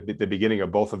done that at the beginning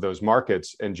of both of those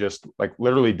markets and just like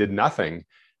literally did nothing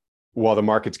while the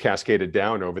markets cascaded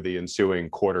down over the ensuing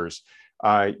quarters,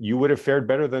 you would have fared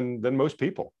better than most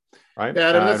people, right? Yeah,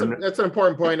 Adam, that's an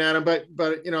important point, Adam. But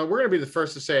you know, we're going to be the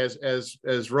first to say,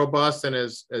 as robust and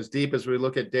as deep as we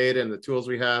look at data and the tools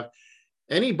we have,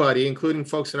 anybody, including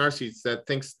folks in our seats, that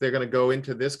thinks they're going to go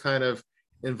into this kind of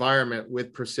environment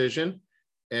with precision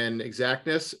and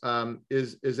exactness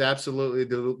is absolutely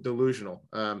delusional.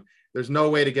 There's no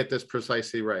way to get this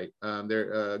precisely right.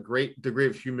 A great degree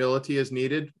of humility is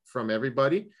needed from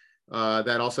everybody.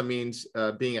 That also means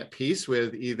being at peace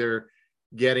with either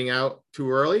getting out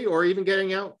too early or even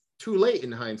getting out too late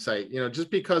in hindsight. You know, just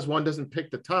because one doesn't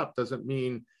pick the top doesn't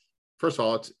mean, first of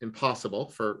all, it's impossible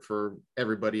for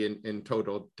everybody in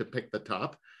total to pick the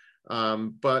top.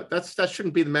 But that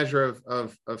shouldn't be the measure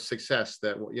of success.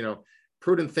 That, you know,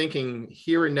 prudent thinking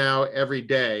here and now, every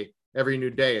day, every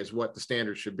new day is what the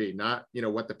standard should be, not, you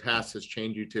know, what the past has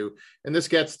chained you to. And this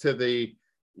gets to the,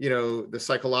 you know, the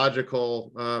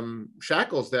psychological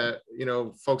shackles that, you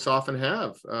know, folks often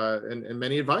have, and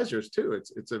many advisors too.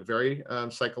 It's a very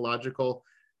psychologically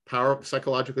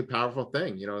powerful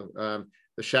thing. You know,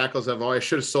 the shackles of, oh, I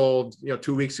should have sold, you know,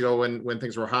 2 weeks ago when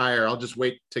things were higher. I'll just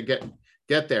wait to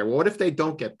get there. Well, what if they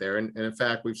don't get there? And in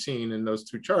fact, we've seen in those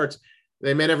two charts,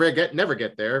 they may never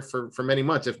get there for many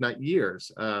months, if not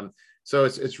years. So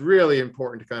it's really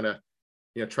important to kind of,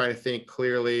 you know, try to think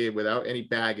clearly without any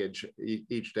baggage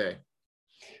each day.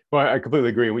 Well, I completely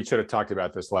agree. And we should have talked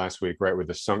about this last week, right, with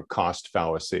the sunk cost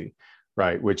fallacy,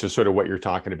 right, which is sort of what you're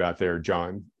talking about there,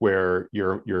 John, where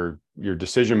your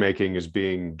decision making is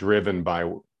being driven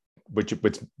by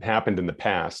what's happened in the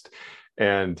past.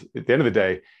 And at the end of the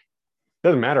day, it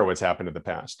doesn't matter what's happened in the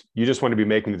past. You just want to be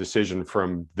making the decision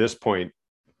from this point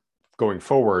going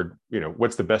forward. You know,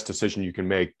 what's the best decision you can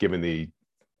make given the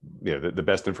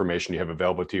best information you have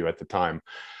available to you at the time,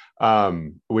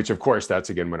 which of course,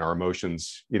 that's again when our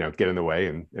emotions, you know, get in the way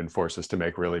and force us to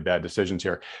make really bad decisions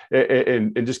here.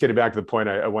 And just getting back to the point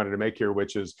I wanted to make here,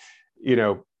 which is, you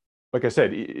know, like I said,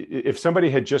 if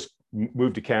somebody had just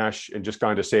moved to cash and just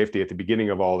gone to safety at the beginning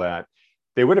of all that,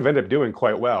 they would have ended up doing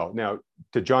quite well. Now,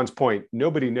 to John's point,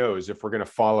 nobody knows if we're going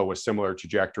to follow a similar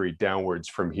trajectory downwards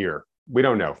from here. We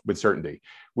don't know with certainty.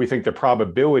 We think the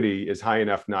probability is high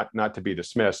enough not to be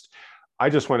dismissed. I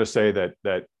just want to say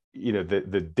that you know,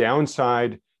 the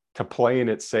downside to playing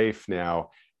it safe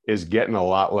now is getting a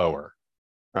lot lower.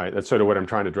 Right. That's sort of what I'm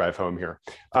trying to drive home here.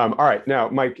 All right. Now,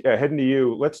 Mike, heading to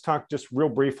you, let's talk just real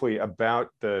briefly about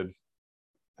and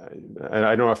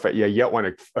I don't know if I yet want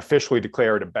to officially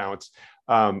declare it a bounce,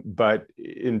 but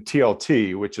in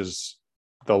TLT, which is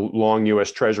the long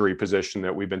U.S. Treasury position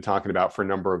that we've been talking about for a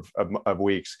number of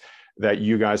weeks, that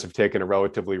you guys have taken a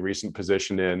relatively recent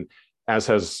position in, as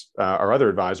has our other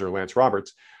advisor, Lance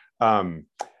Roberts,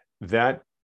 that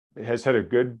has had a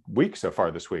good week so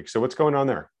far this week. So what's going on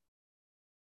there?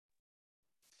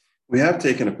 We have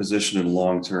taken a position in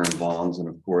long-term bonds, and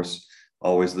of course,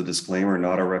 always the disclaimer,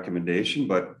 not a recommendation,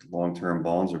 but long-term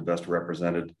bonds are best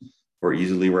represented or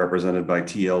easily represented by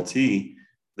TLT.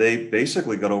 They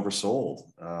basically got oversold.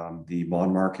 The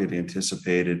bond market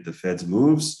anticipated the Fed's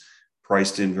moves,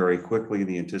 priced in very quickly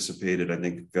the anticipated, I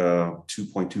think,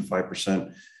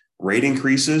 2.25% rate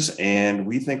increases, and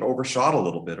we think overshot a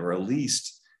little bit, or at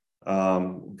least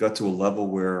got to a level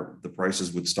where the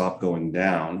prices would stop going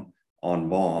down on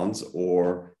bonds,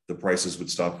 or the prices would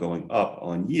stop going up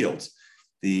on yields.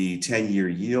 The 10-year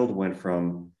yield went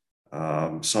from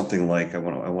something like, I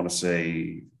want to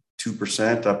say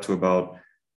 2% up to about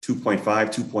 2.5,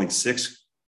 2.6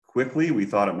 quickly. We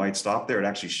thought it might stop there. It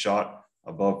actually shot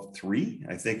above 3,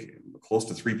 I think close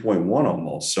to 3.1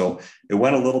 almost. So it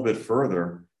went a little bit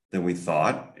further than we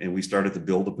thought, and we started to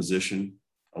build a position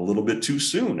a little bit too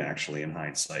soon, actually, in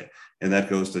hindsight. And that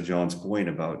goes to John's point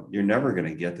about you're never going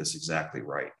to get this exactly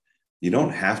right. You don't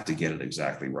have to get it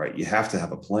exactly right. You have to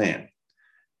have a plan.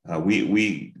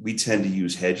 We tend to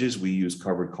use hedges. We use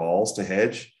covered calls to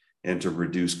hedge and to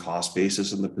reduce cost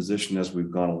basis in the position as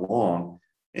we've gone along.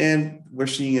 And we're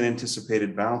seeing an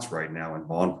anticipated bounce right now in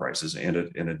bond prices and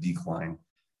a decline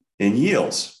in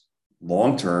yields.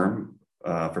 Long term,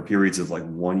 for periods of like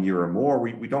 1 year or more,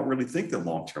 we don't really think that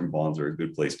long-term bonds are a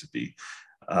good place to be.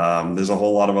 There's a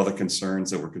whole lot of other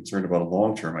concerns that we're concerned about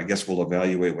long term. I guess we'll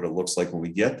evaluate what it looks like when we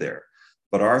get there.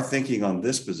 But our thinking on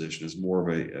this position is more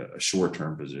of a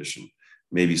short-term position,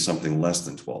 maybe something less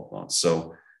than 12 months.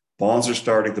 So bonds are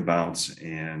starting to bounce,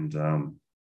 and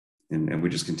we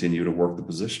just continue to work the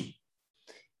position.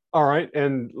 All right.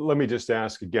 And let me just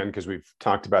ask again, because we've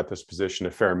talked about this position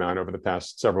a fair amount over the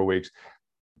past several weeks.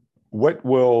 What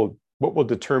will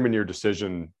determine your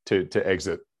decision to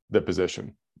exit the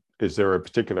position? Is there a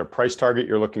particular price target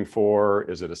you're looking for?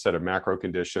 Is it a set of macro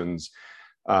conditions?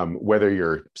 Whether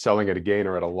you're selling at a gain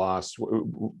or at a loss,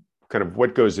 kind of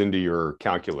what goes into your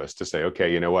calculus to say,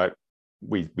 okay, you know what,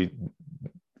 we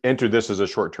entered this as a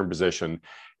short-term position.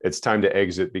 It's time to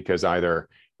exit because either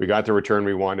we got the return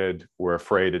we wanted, we're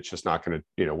afraid it's just not going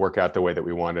to, work out the way that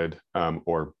we wanted,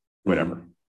 or whatever. Mm-hmm.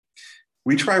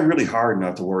 We try really hard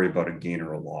not to worry about a gain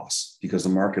or a loss because the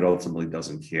market ultimately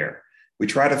doesn't care. We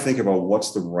try to think about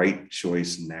what's the right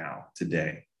choice now,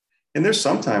 today. And there's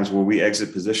sometimes where we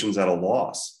exit positions at a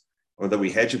loss, or that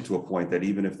we hedge them to a point that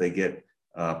even if they get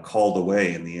called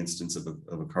away in the instance of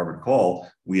a covered call,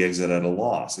 we exit at a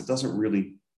loss. It doesn't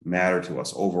really matter to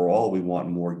us. Overall, we want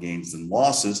more gains than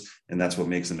losses, and that's what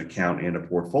makes an account and a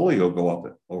portfolio go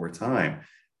up over time.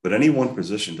 But any one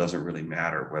position doesn't really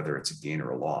matter whether it's a gain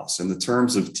or a loss. In the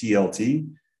terms of TLT,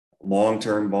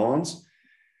 long-term bonds,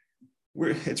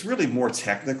 it's really more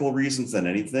technical reasons than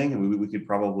anything. And we could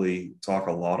probably talk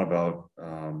a lot about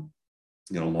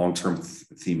long-term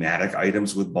thematic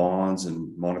items with bonds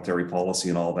and monetary policy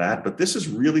and all that. But this is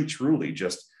really, truly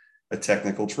just a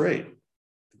technical trade.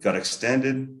 It got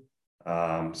extended.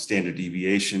 Standard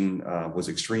deviation was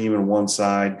extreme on one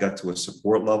side, got to a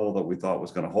support level that we thought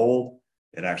was going to hold.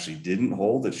 It actually didn't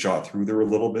hold. It shot through there a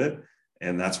little bit.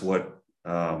 And that's what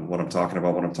I'm talking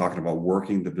about when I'm talking about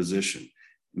working the position.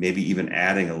 Maybe even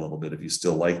adding a little bit if you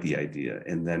still like the idea,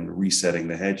 and then resetting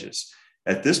the hedges.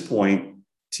 At this point,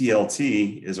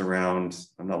 TLT is around,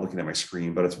 I'm not looking at my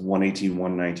screen, but it's 118,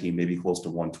 119, maybe close to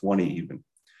 120 even.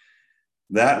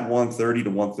 That 130 to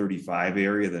 135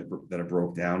 area that it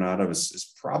broke down out of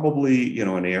is probably,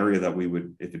 an area that we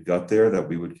would, if it got there, that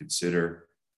we would consider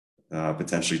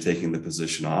potentially taking the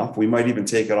position off. We might even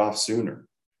take it off sooner.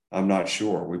 I'm not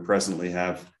sure. We presently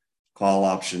have call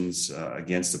options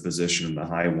against the position in the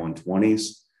high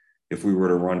 120s. If we were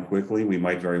to run quickly, we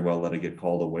might very well let it get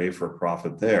called away for a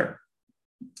profit there.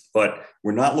 But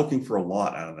we're not looking for a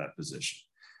lot out of that position.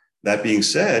 That being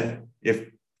said, if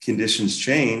conditions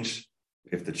change,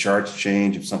 if the charts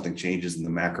change, if something changes in the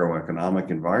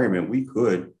macroeconomic environment, we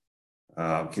could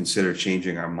consider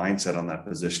changing our mindset on that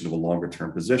position to a longer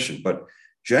term position. But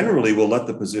generally, we'll let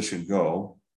the position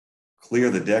go,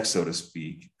 clear the deck, so to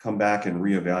speak, come back and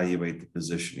reevaluate the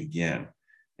position again.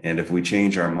 And if we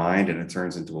change our mind and it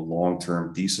turns into a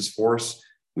long-term thesis for us,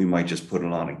 we might just put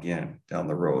it on again down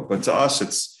the road. But to us,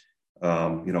 it's,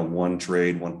 one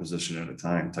trade, one position at a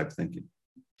time type thinking.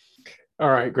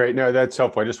 All right, great. No, that's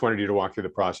helpful. I just wanted you to walk through the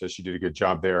process. You did a good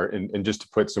job there. And just to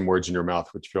put some words in your mouth,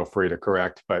 which feel free to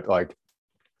correct, but like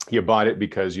you bought it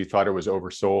because you thought it was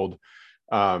oversold.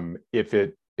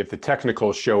 If the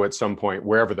technicals show at some point,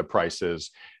 wherever the price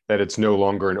is, that it's no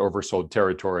longer an oversold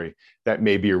territory, that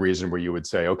may be a reason where you would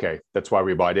say, okay, that's why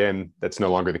we bought in. That's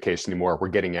no longer the case anymore. We're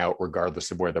getting out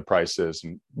regardless of where the price is.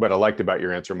 And what I liked about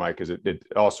your answer, Mike, is it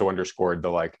also underscored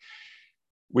the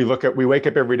we wake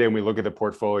up every day and we look at the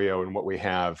portfolio and what we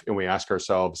have, and we ask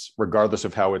ourselves, regardless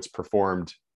of how it's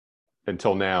performed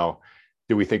until now,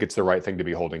 do we think it's the right thing to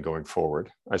be holding going forward?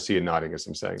 I see you nodding as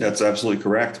I'm saying. That's absolutely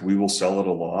correct. We will sell at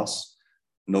a loss.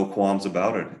 No qualms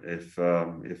about it.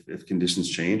 If conditions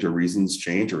change or reasons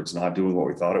change or it's not doing what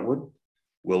we thought it would,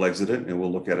 we'll exit it and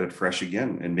we'll look at it fresh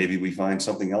again. And maybe we find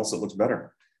something else that looks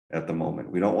better at the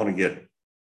moment. We don't want to get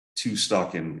too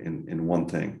stuck in one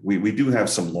thing. We do have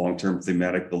some long-term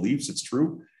thematic beliefs. It's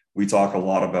true. We talk a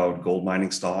lot about gold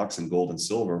mining stocks and gold and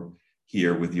silver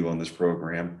here with you on this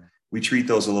program. We treat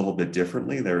those a little bit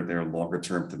differently. They're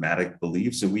longer-term thematic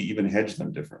beliefs, and we even hedge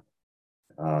them differently.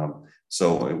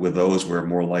 So with those, we're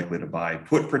more likely to buy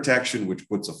put protection, which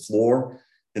puts a floor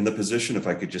in the position. If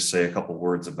I could just say a couple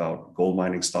words about gold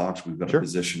mining stocks, we've got Sure. a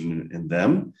position in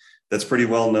them that's pretty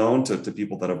well known to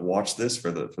people that have watched this.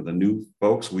 For the new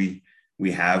folks, we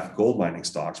have gold mining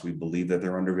stocks. We believe that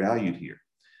they're undervalued here.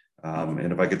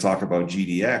 And if I could talk about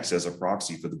GDX as a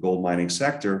proxy for the gold mining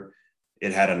sector,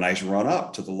 it had a nice run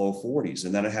up to the low 40s,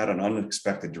 and then it had an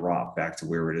unexpected drop back to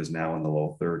where it is now in the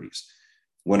low 30s.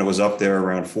 When it was up there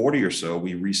around 40 or so,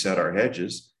 we reset our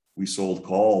hedges. We sold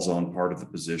calls on part of the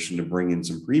position to bring in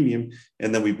some premium,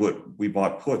 and then we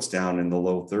bought puts down in the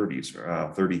low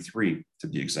 30s, 33 to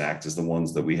be exact, is the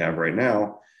ones that we have right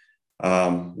now,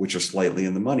 which are slightly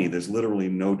in the money. There's literally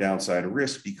no downside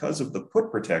risk because of the put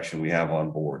protection we have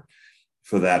on board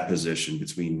for that position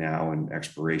between now and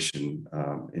expiration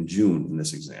in June in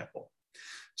this example.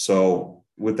 So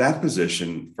with that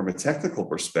position, from a technical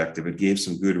perspective, it gave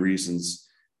some good reasons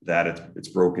that it's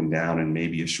broken down and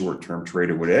maybe a short-term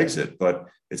trader would exit, but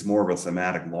it's more of a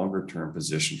thematic longer-term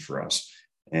position for us.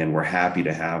 And we're happy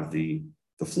to have the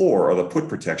floor or the put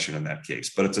protection in that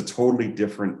case, but it's a totally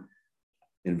different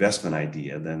investment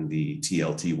idea than the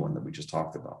TLT one that we just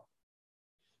talked about.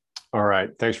 All right.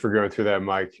 Thanks for going through that,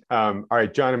 Mike. All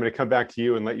right, John, I'm going to come back to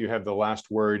you and let you have the last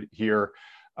word here.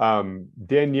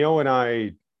 Danielle and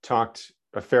I talked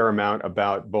a fair amount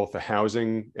about both the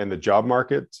housing and the job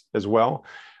market as well.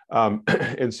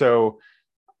 And so,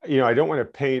 I don't want to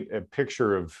paint a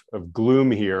picture of gloom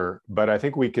here, but I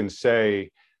think we can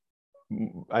say,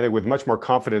 I think with much more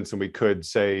confidence than we could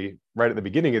say right at the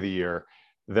beginning of the year,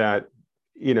 that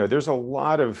there's a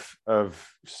lot of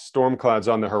storm clouds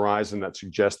on the horizon that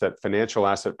suggest that financial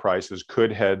asset prices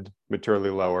could head materially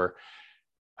lower.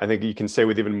 I think you can say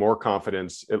with even more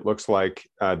confidence, it looks like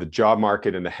the job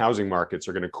market and the housing markets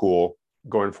are going to cool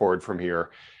going forward from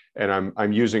here. And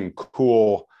I'm using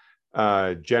cool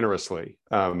generously.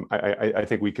 I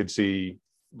think we could see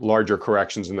larger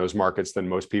corrections in those markets than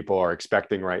most people are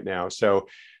expecting right now. So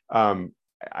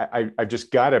I've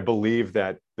just got to believe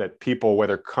that people,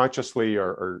 whether consciously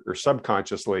or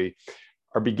subconsciously,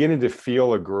 are beginning to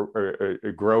feel a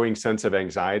growing sense of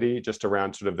anxiety just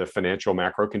around sort of the financial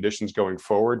macro conditions going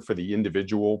forward for the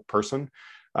individual person.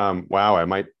 Wow, I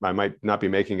might not be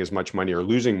making as much money or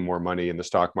losing more money in the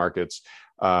stock markets.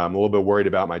 I'm a little bit worried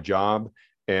about my job.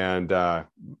 And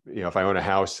if I own a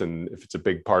house and if it's a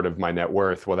big part of my net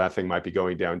worth, well, that thing might be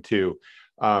going down too.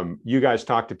 You guys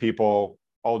talk to people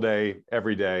all day,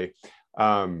 every day.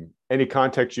 Any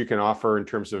context you can offer in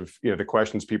terms of the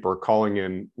questions people are calling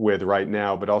in with right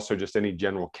now, but also just any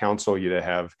general counsel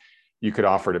you could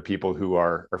offer to people who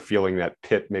are feeling that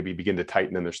pit maybe begin to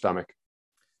tighten in their stomach.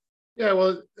 Yeah,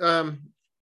 well,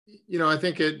 I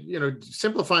think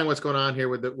simplifying what's going on here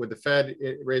with the Fed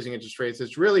raising interest rates,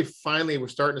 it's really finally we're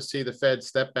starting to see the Fed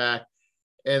step back,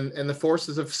 and the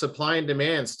forces of supply and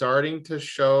demand starting to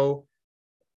show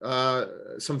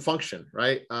some function,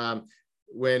 right?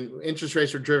 When interest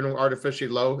rates were driven artificially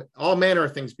low, all manner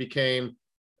of things became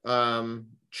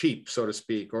cheap, so to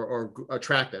speak, or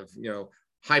attractive.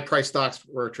 High price stocks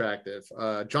were attractive,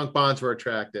 junk bonds were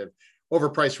attractive,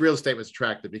 overpriced real estate was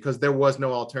attractive because there was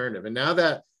no alternative. And now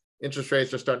that interest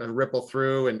rates are starting to ripple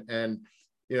through, and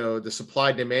the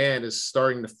supply demand is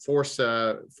starting to force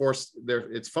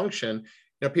its function.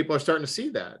 People are starting to see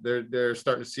that. They're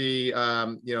starting to see.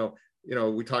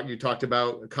 You talked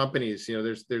about companies.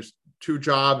 There's 2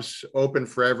 jobs open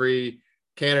for every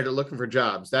candidate looking for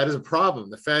jobs. That is a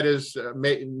problem. The Fed has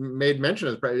made mention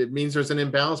of it. It means there's an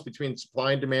imbalance between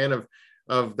supply and demand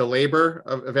of the labor,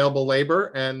 of available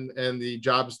labor, and the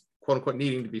jobs, quote unquote,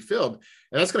 needing to be filled.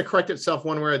 And that's going to correct itself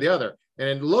one way or the other. And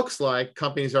it looks like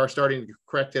companies are starting to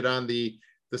correct it on the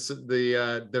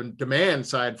demand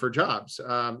side for jobs.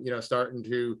 Starting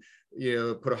to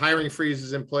put hiring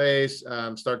freezes in place,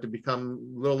 start to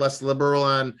become a little less liberal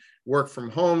on work from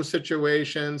home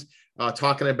situations,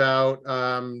 talking about,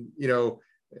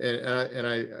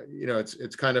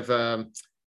 it's kind of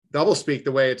double speak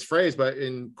the way it's phrased, but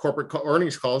in corporate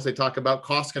earnings calls, they talk about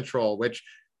cost control, which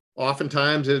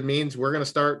oftentimes it means we're going to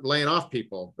start laying off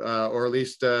people, or at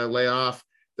least lay off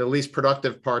the least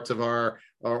productive parts of our,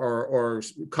 or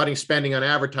cutting spending on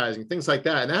advertising, things like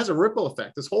that. And that has a ripple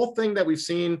effect. This whole thing that we've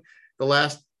seen the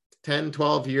last 10,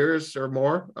 12 years or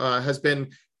more has been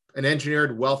an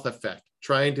engineered wealth effect,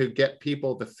 trying to get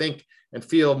people to think and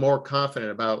feel more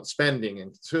confident about spending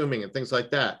and consuming and things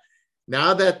like that.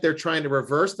 Now that they're trying to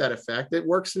reverse that effect, it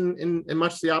works in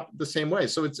much the same way.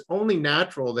 So it's only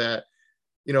natural that,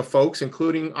 folks,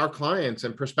 including our clients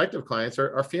and prospective clients,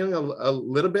 are feeling a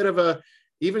little bit of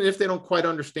even if they don't quite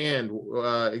understand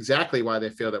exactly why they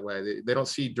feel that way, they don't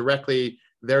see directly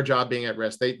their job being at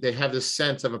risk. They have this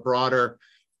sense of a broader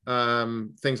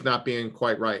things not being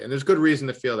quite right. And there's good reason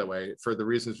to feel that way for the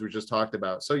reasons we just talked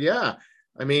about. So yeah,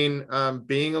 being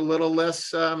a little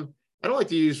less, I don't like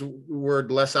to use the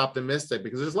word less optimistic,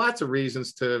 because there's lots of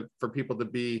reasons for people to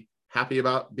be happy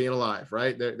about being alive,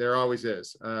 right? There always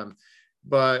is.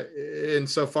 But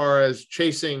insofar as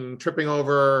tripping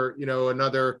over,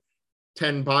 another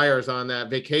 10 buyers on that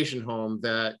vacation home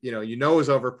that, is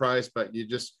overpriced, but you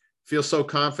just feel so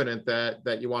confident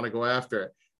that you want to go after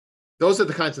it. Those are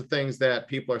the kinds of things that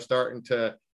people are starting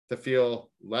to feel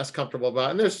less comfortable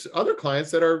about. And there's other clients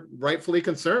that are rightfully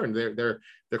concerned. Their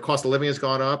cost of living has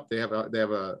gone up. They have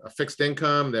a fixed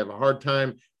income. They have a hard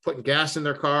time putting gas in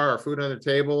their car or food on their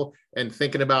table and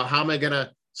thinking about how am I going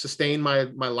to sustain my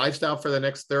lifestyle for the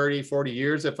next 30, 40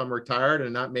 years if I'm retired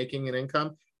and not making an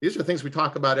income. These are things we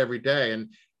talk about every day.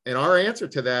 And our answer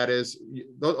to that is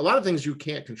a lot of things you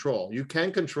can't control. You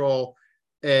can control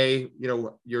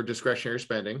your discretionary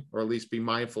spending, or at least be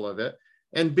mindful of it.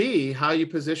 And B, how you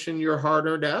position your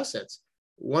hard-earned assets.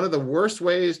 One of the worst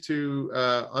ways to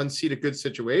unseat a good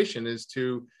situation is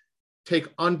to take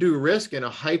undue risk in a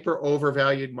hyper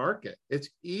overvalued market. It's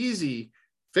easy,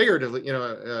 figuratively,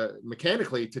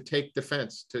 mechanically, to take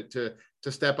defense,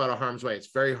 to step out of harm's way.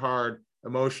 It's very hard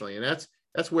emotionally, and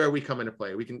that's where we come into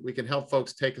play. We can help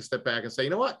folks take a step back and say, you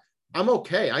know what, I'm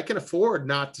okay. I can afford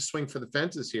not to swing for the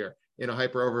fences here in a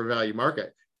hyper overvalued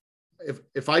market.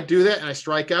 If I do that and I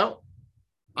strike out,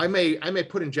 I may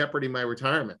put in jeopardy my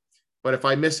retirement. But if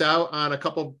I miss out on a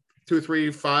couple, 2,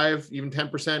 3, 5, even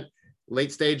 10%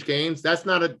 late stage gains, that's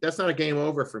not a game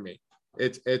over for me.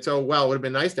 It's oh well, it would have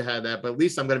been nice to have that, but at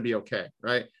least I'm going to be okay,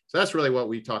 right? So that's really what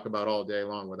we talk about all day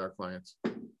long with our clients.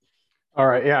 All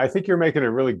right, yeah, I think you're making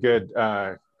a really good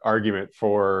argument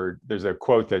for. There's a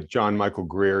quote that John Michael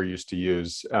Greer used to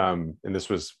use, and this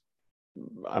was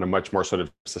on a much more sort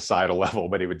of societal level,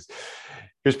 but he was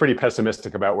pretty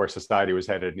pessimistic about where society was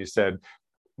headed, and he said,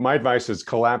 "My advice is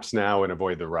collapse now and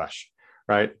avoid the rush."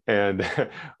 Right, and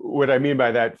what I mean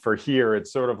by that for here,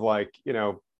 it's sort of like,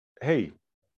 hey,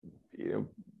 it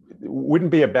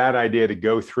wouldn't be a bad idea to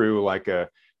go through like a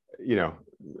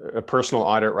personal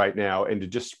audit right now and to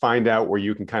just find out where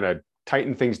you can kind of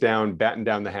tighten things down, batten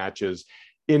down the hatches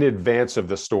in advance of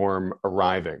the storm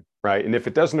arriving, right? And if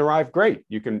it doesn't arrive, great,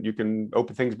 you can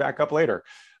open things back up later.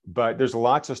 But there's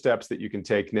lots of steps that you can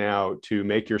take now to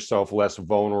make yourself less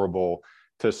vulnerable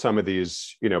to some of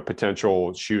these,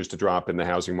 potential shoes to drop in the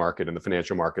housing market and the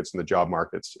financial markets and the job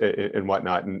markets and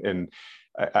whatnot. And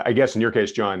I guess in your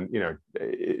case, John,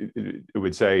 it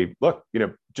would say, look,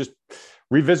 just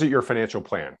revisit your financial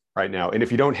plan right now. And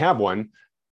if you don't have one,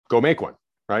 go make one,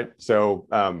 right? So,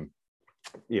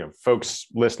 folks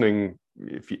listening,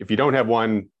 if you don't have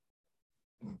one,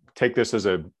 take this as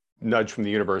a nudge from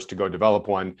the universe to go develop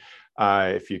one.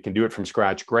 If you can do it from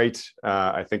scratch, great.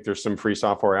 I think there's some free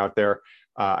software out there.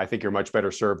 I think you're much better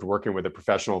served working with a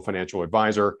professional financial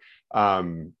advisor.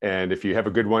 And if you have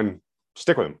a good one,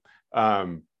 stick with them.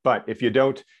 But if you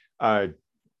don't,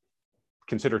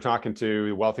 consider talking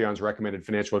to Wealthion's recommended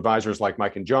financial advisors like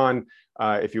Mike and John.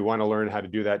 If you want to learn how to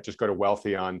do that, just go to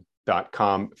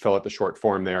Wealthion.com, fill out the short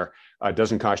form there. It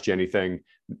doesn't cost you anything.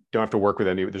 Don't have to work with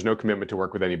there's no commitment to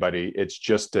work with anybody. It's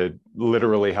just to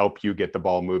literally help you get the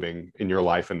ball moving in your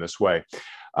life in this way.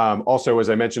 Also, as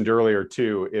I mentioned earlier,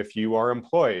 too, if you are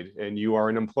employed and you are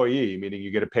an employee, meaning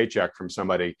you get a paycheck from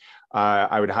somebody,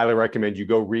 I would highly recommend you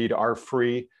go read our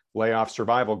free layoff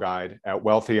survival guide at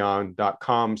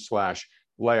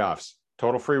Wealthion.com/layoffs.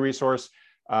 Total free resource.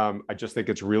 I just think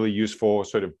it's really useful,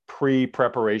 sort of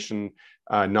pre-preparation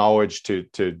knowledge to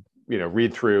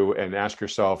read through and ask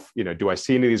yourself, do I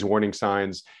see any of these warning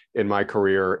signs in my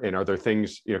career? And are there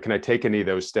things, can I take any of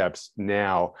those steps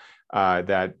now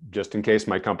that just in case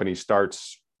my company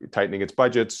starts tightening its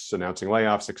budgets, announcing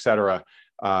layoffs, et cetera,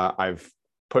 I've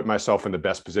put myself in the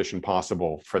best position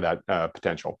possible for that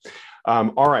potential.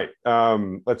 All right,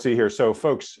 let's see here. So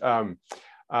folks,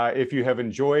 if you have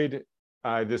enjoyed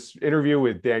this interview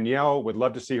with Danielle, would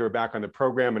love to see her back on the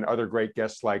program and other great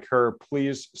guests like her.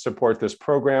 Please support this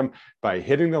program by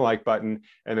hitting the like button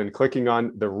and then clicking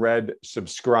on the red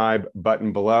subscribe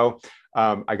button below.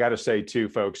 I got to say too,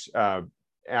 folks,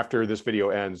 after this video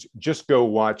ends, just go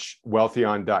watch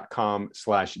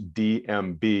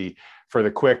Wealthion.com/DMB for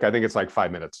the quick, I think it's like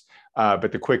 5 minutes,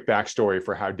 but the quick backstory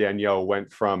for how Danielle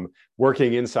went from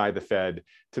working inside the Fed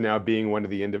to now being one of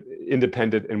the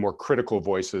independent and more critical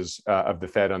voices of the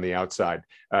Fed on the outside.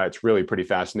 It's really pretty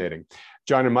fascinating.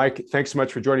 John and Mike, thanks so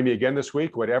much for joining me again this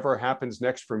week. Whatever happens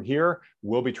next from here,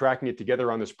 we'll be tracking it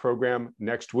together on this program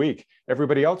next week.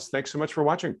 Everybody else, thanks so much for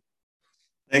watching.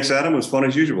 Thanks, Adam. It was fun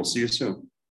as usual. See you soon.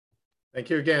 Thank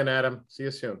you again, Adam. See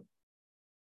you soon.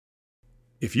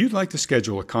 If you'd like to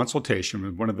schedule a consultation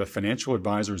with one of the financial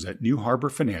advisors at New Harbor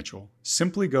Financial,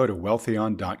 simply go to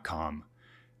Wealthion.com.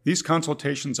 These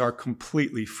consultations are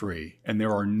completely free and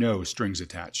there are no strings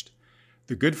attached.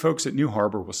 The good folks at New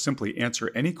Harbor will simply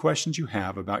answer any questions you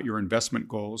have about your investment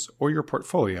goals or your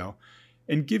portfolio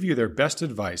and give you their best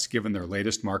advice given their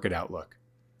latest market outlook.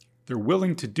 They're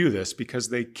willing to do this because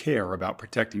they care about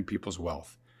protecting people's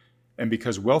wealth, and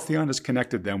because Wealthion has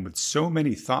connected them with so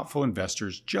many thoughtful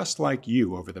investors just like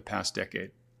you over the past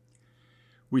decade.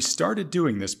 We started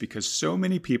doing this because so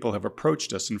many people have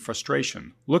approached us in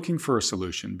frustration, looking for a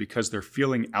solution because they're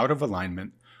feeling out of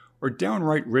alignment or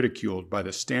downright ridiculed by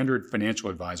the standard financial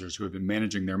advisors who have been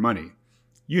managing their money.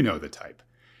 You know the type.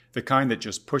 The kind that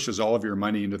just pushes all of your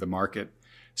money into the market,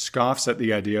 scoffs at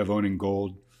the idea of owning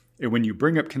gold, and when you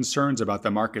bring up concerns about the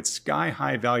market's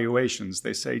sky-high valuations,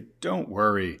 they say, "Don't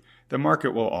worry, the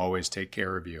market will always take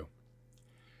care of you."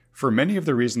 For many of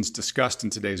the reasons discussed in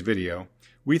today's video,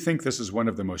 we think this is one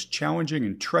of the most challenging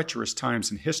and treacherous times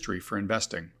in history for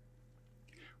investing.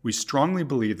 We strongly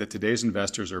believe that today's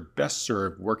investors are best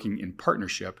served working in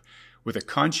partnership with a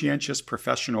conscientious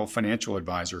professional financial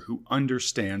advisor who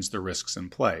understands the risks in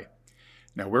play.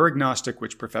 Now, we're agnostic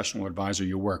which professional advisor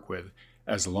you work with,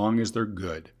 as long as they're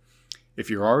good.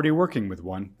 If you're already working with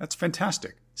one, that's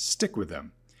fantastic. Stick with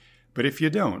them. But if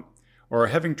you don't, or are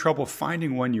having trouble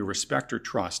finding one you respect or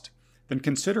trust, then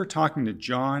consider talking to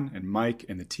John and Mike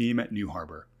and the team at New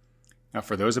Harbor. Now,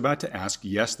 for those about to ask,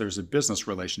 yes, there's a business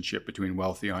relationship between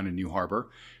Wealthion and New Harbor,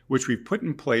 which we've put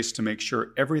in place to make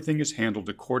sure everything is handled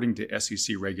according to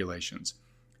SEC regulations.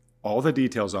 All the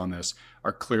details on this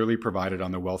are clearly provided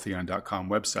on the Wealthion.com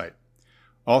website.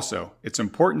 Also, it's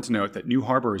important to note that New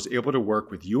Harbor is able to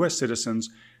work with U.S. citizens,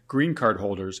 green card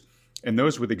holders, and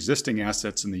those with existing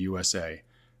assets in the USA.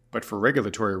 But for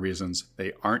regulatory reasons,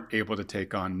 they aren't able to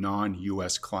take on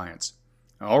non-U.S. clients.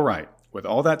 All right, with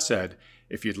all that said,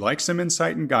 if you'd like some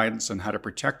insight and guidance on how to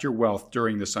protect your wealth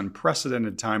during this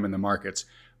unprecedented time in the markets,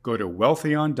 go to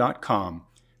Wealthion.com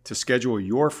to schedule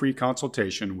your free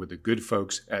consultation with the good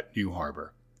folks at New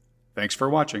Harbor. Thanks for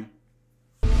watching.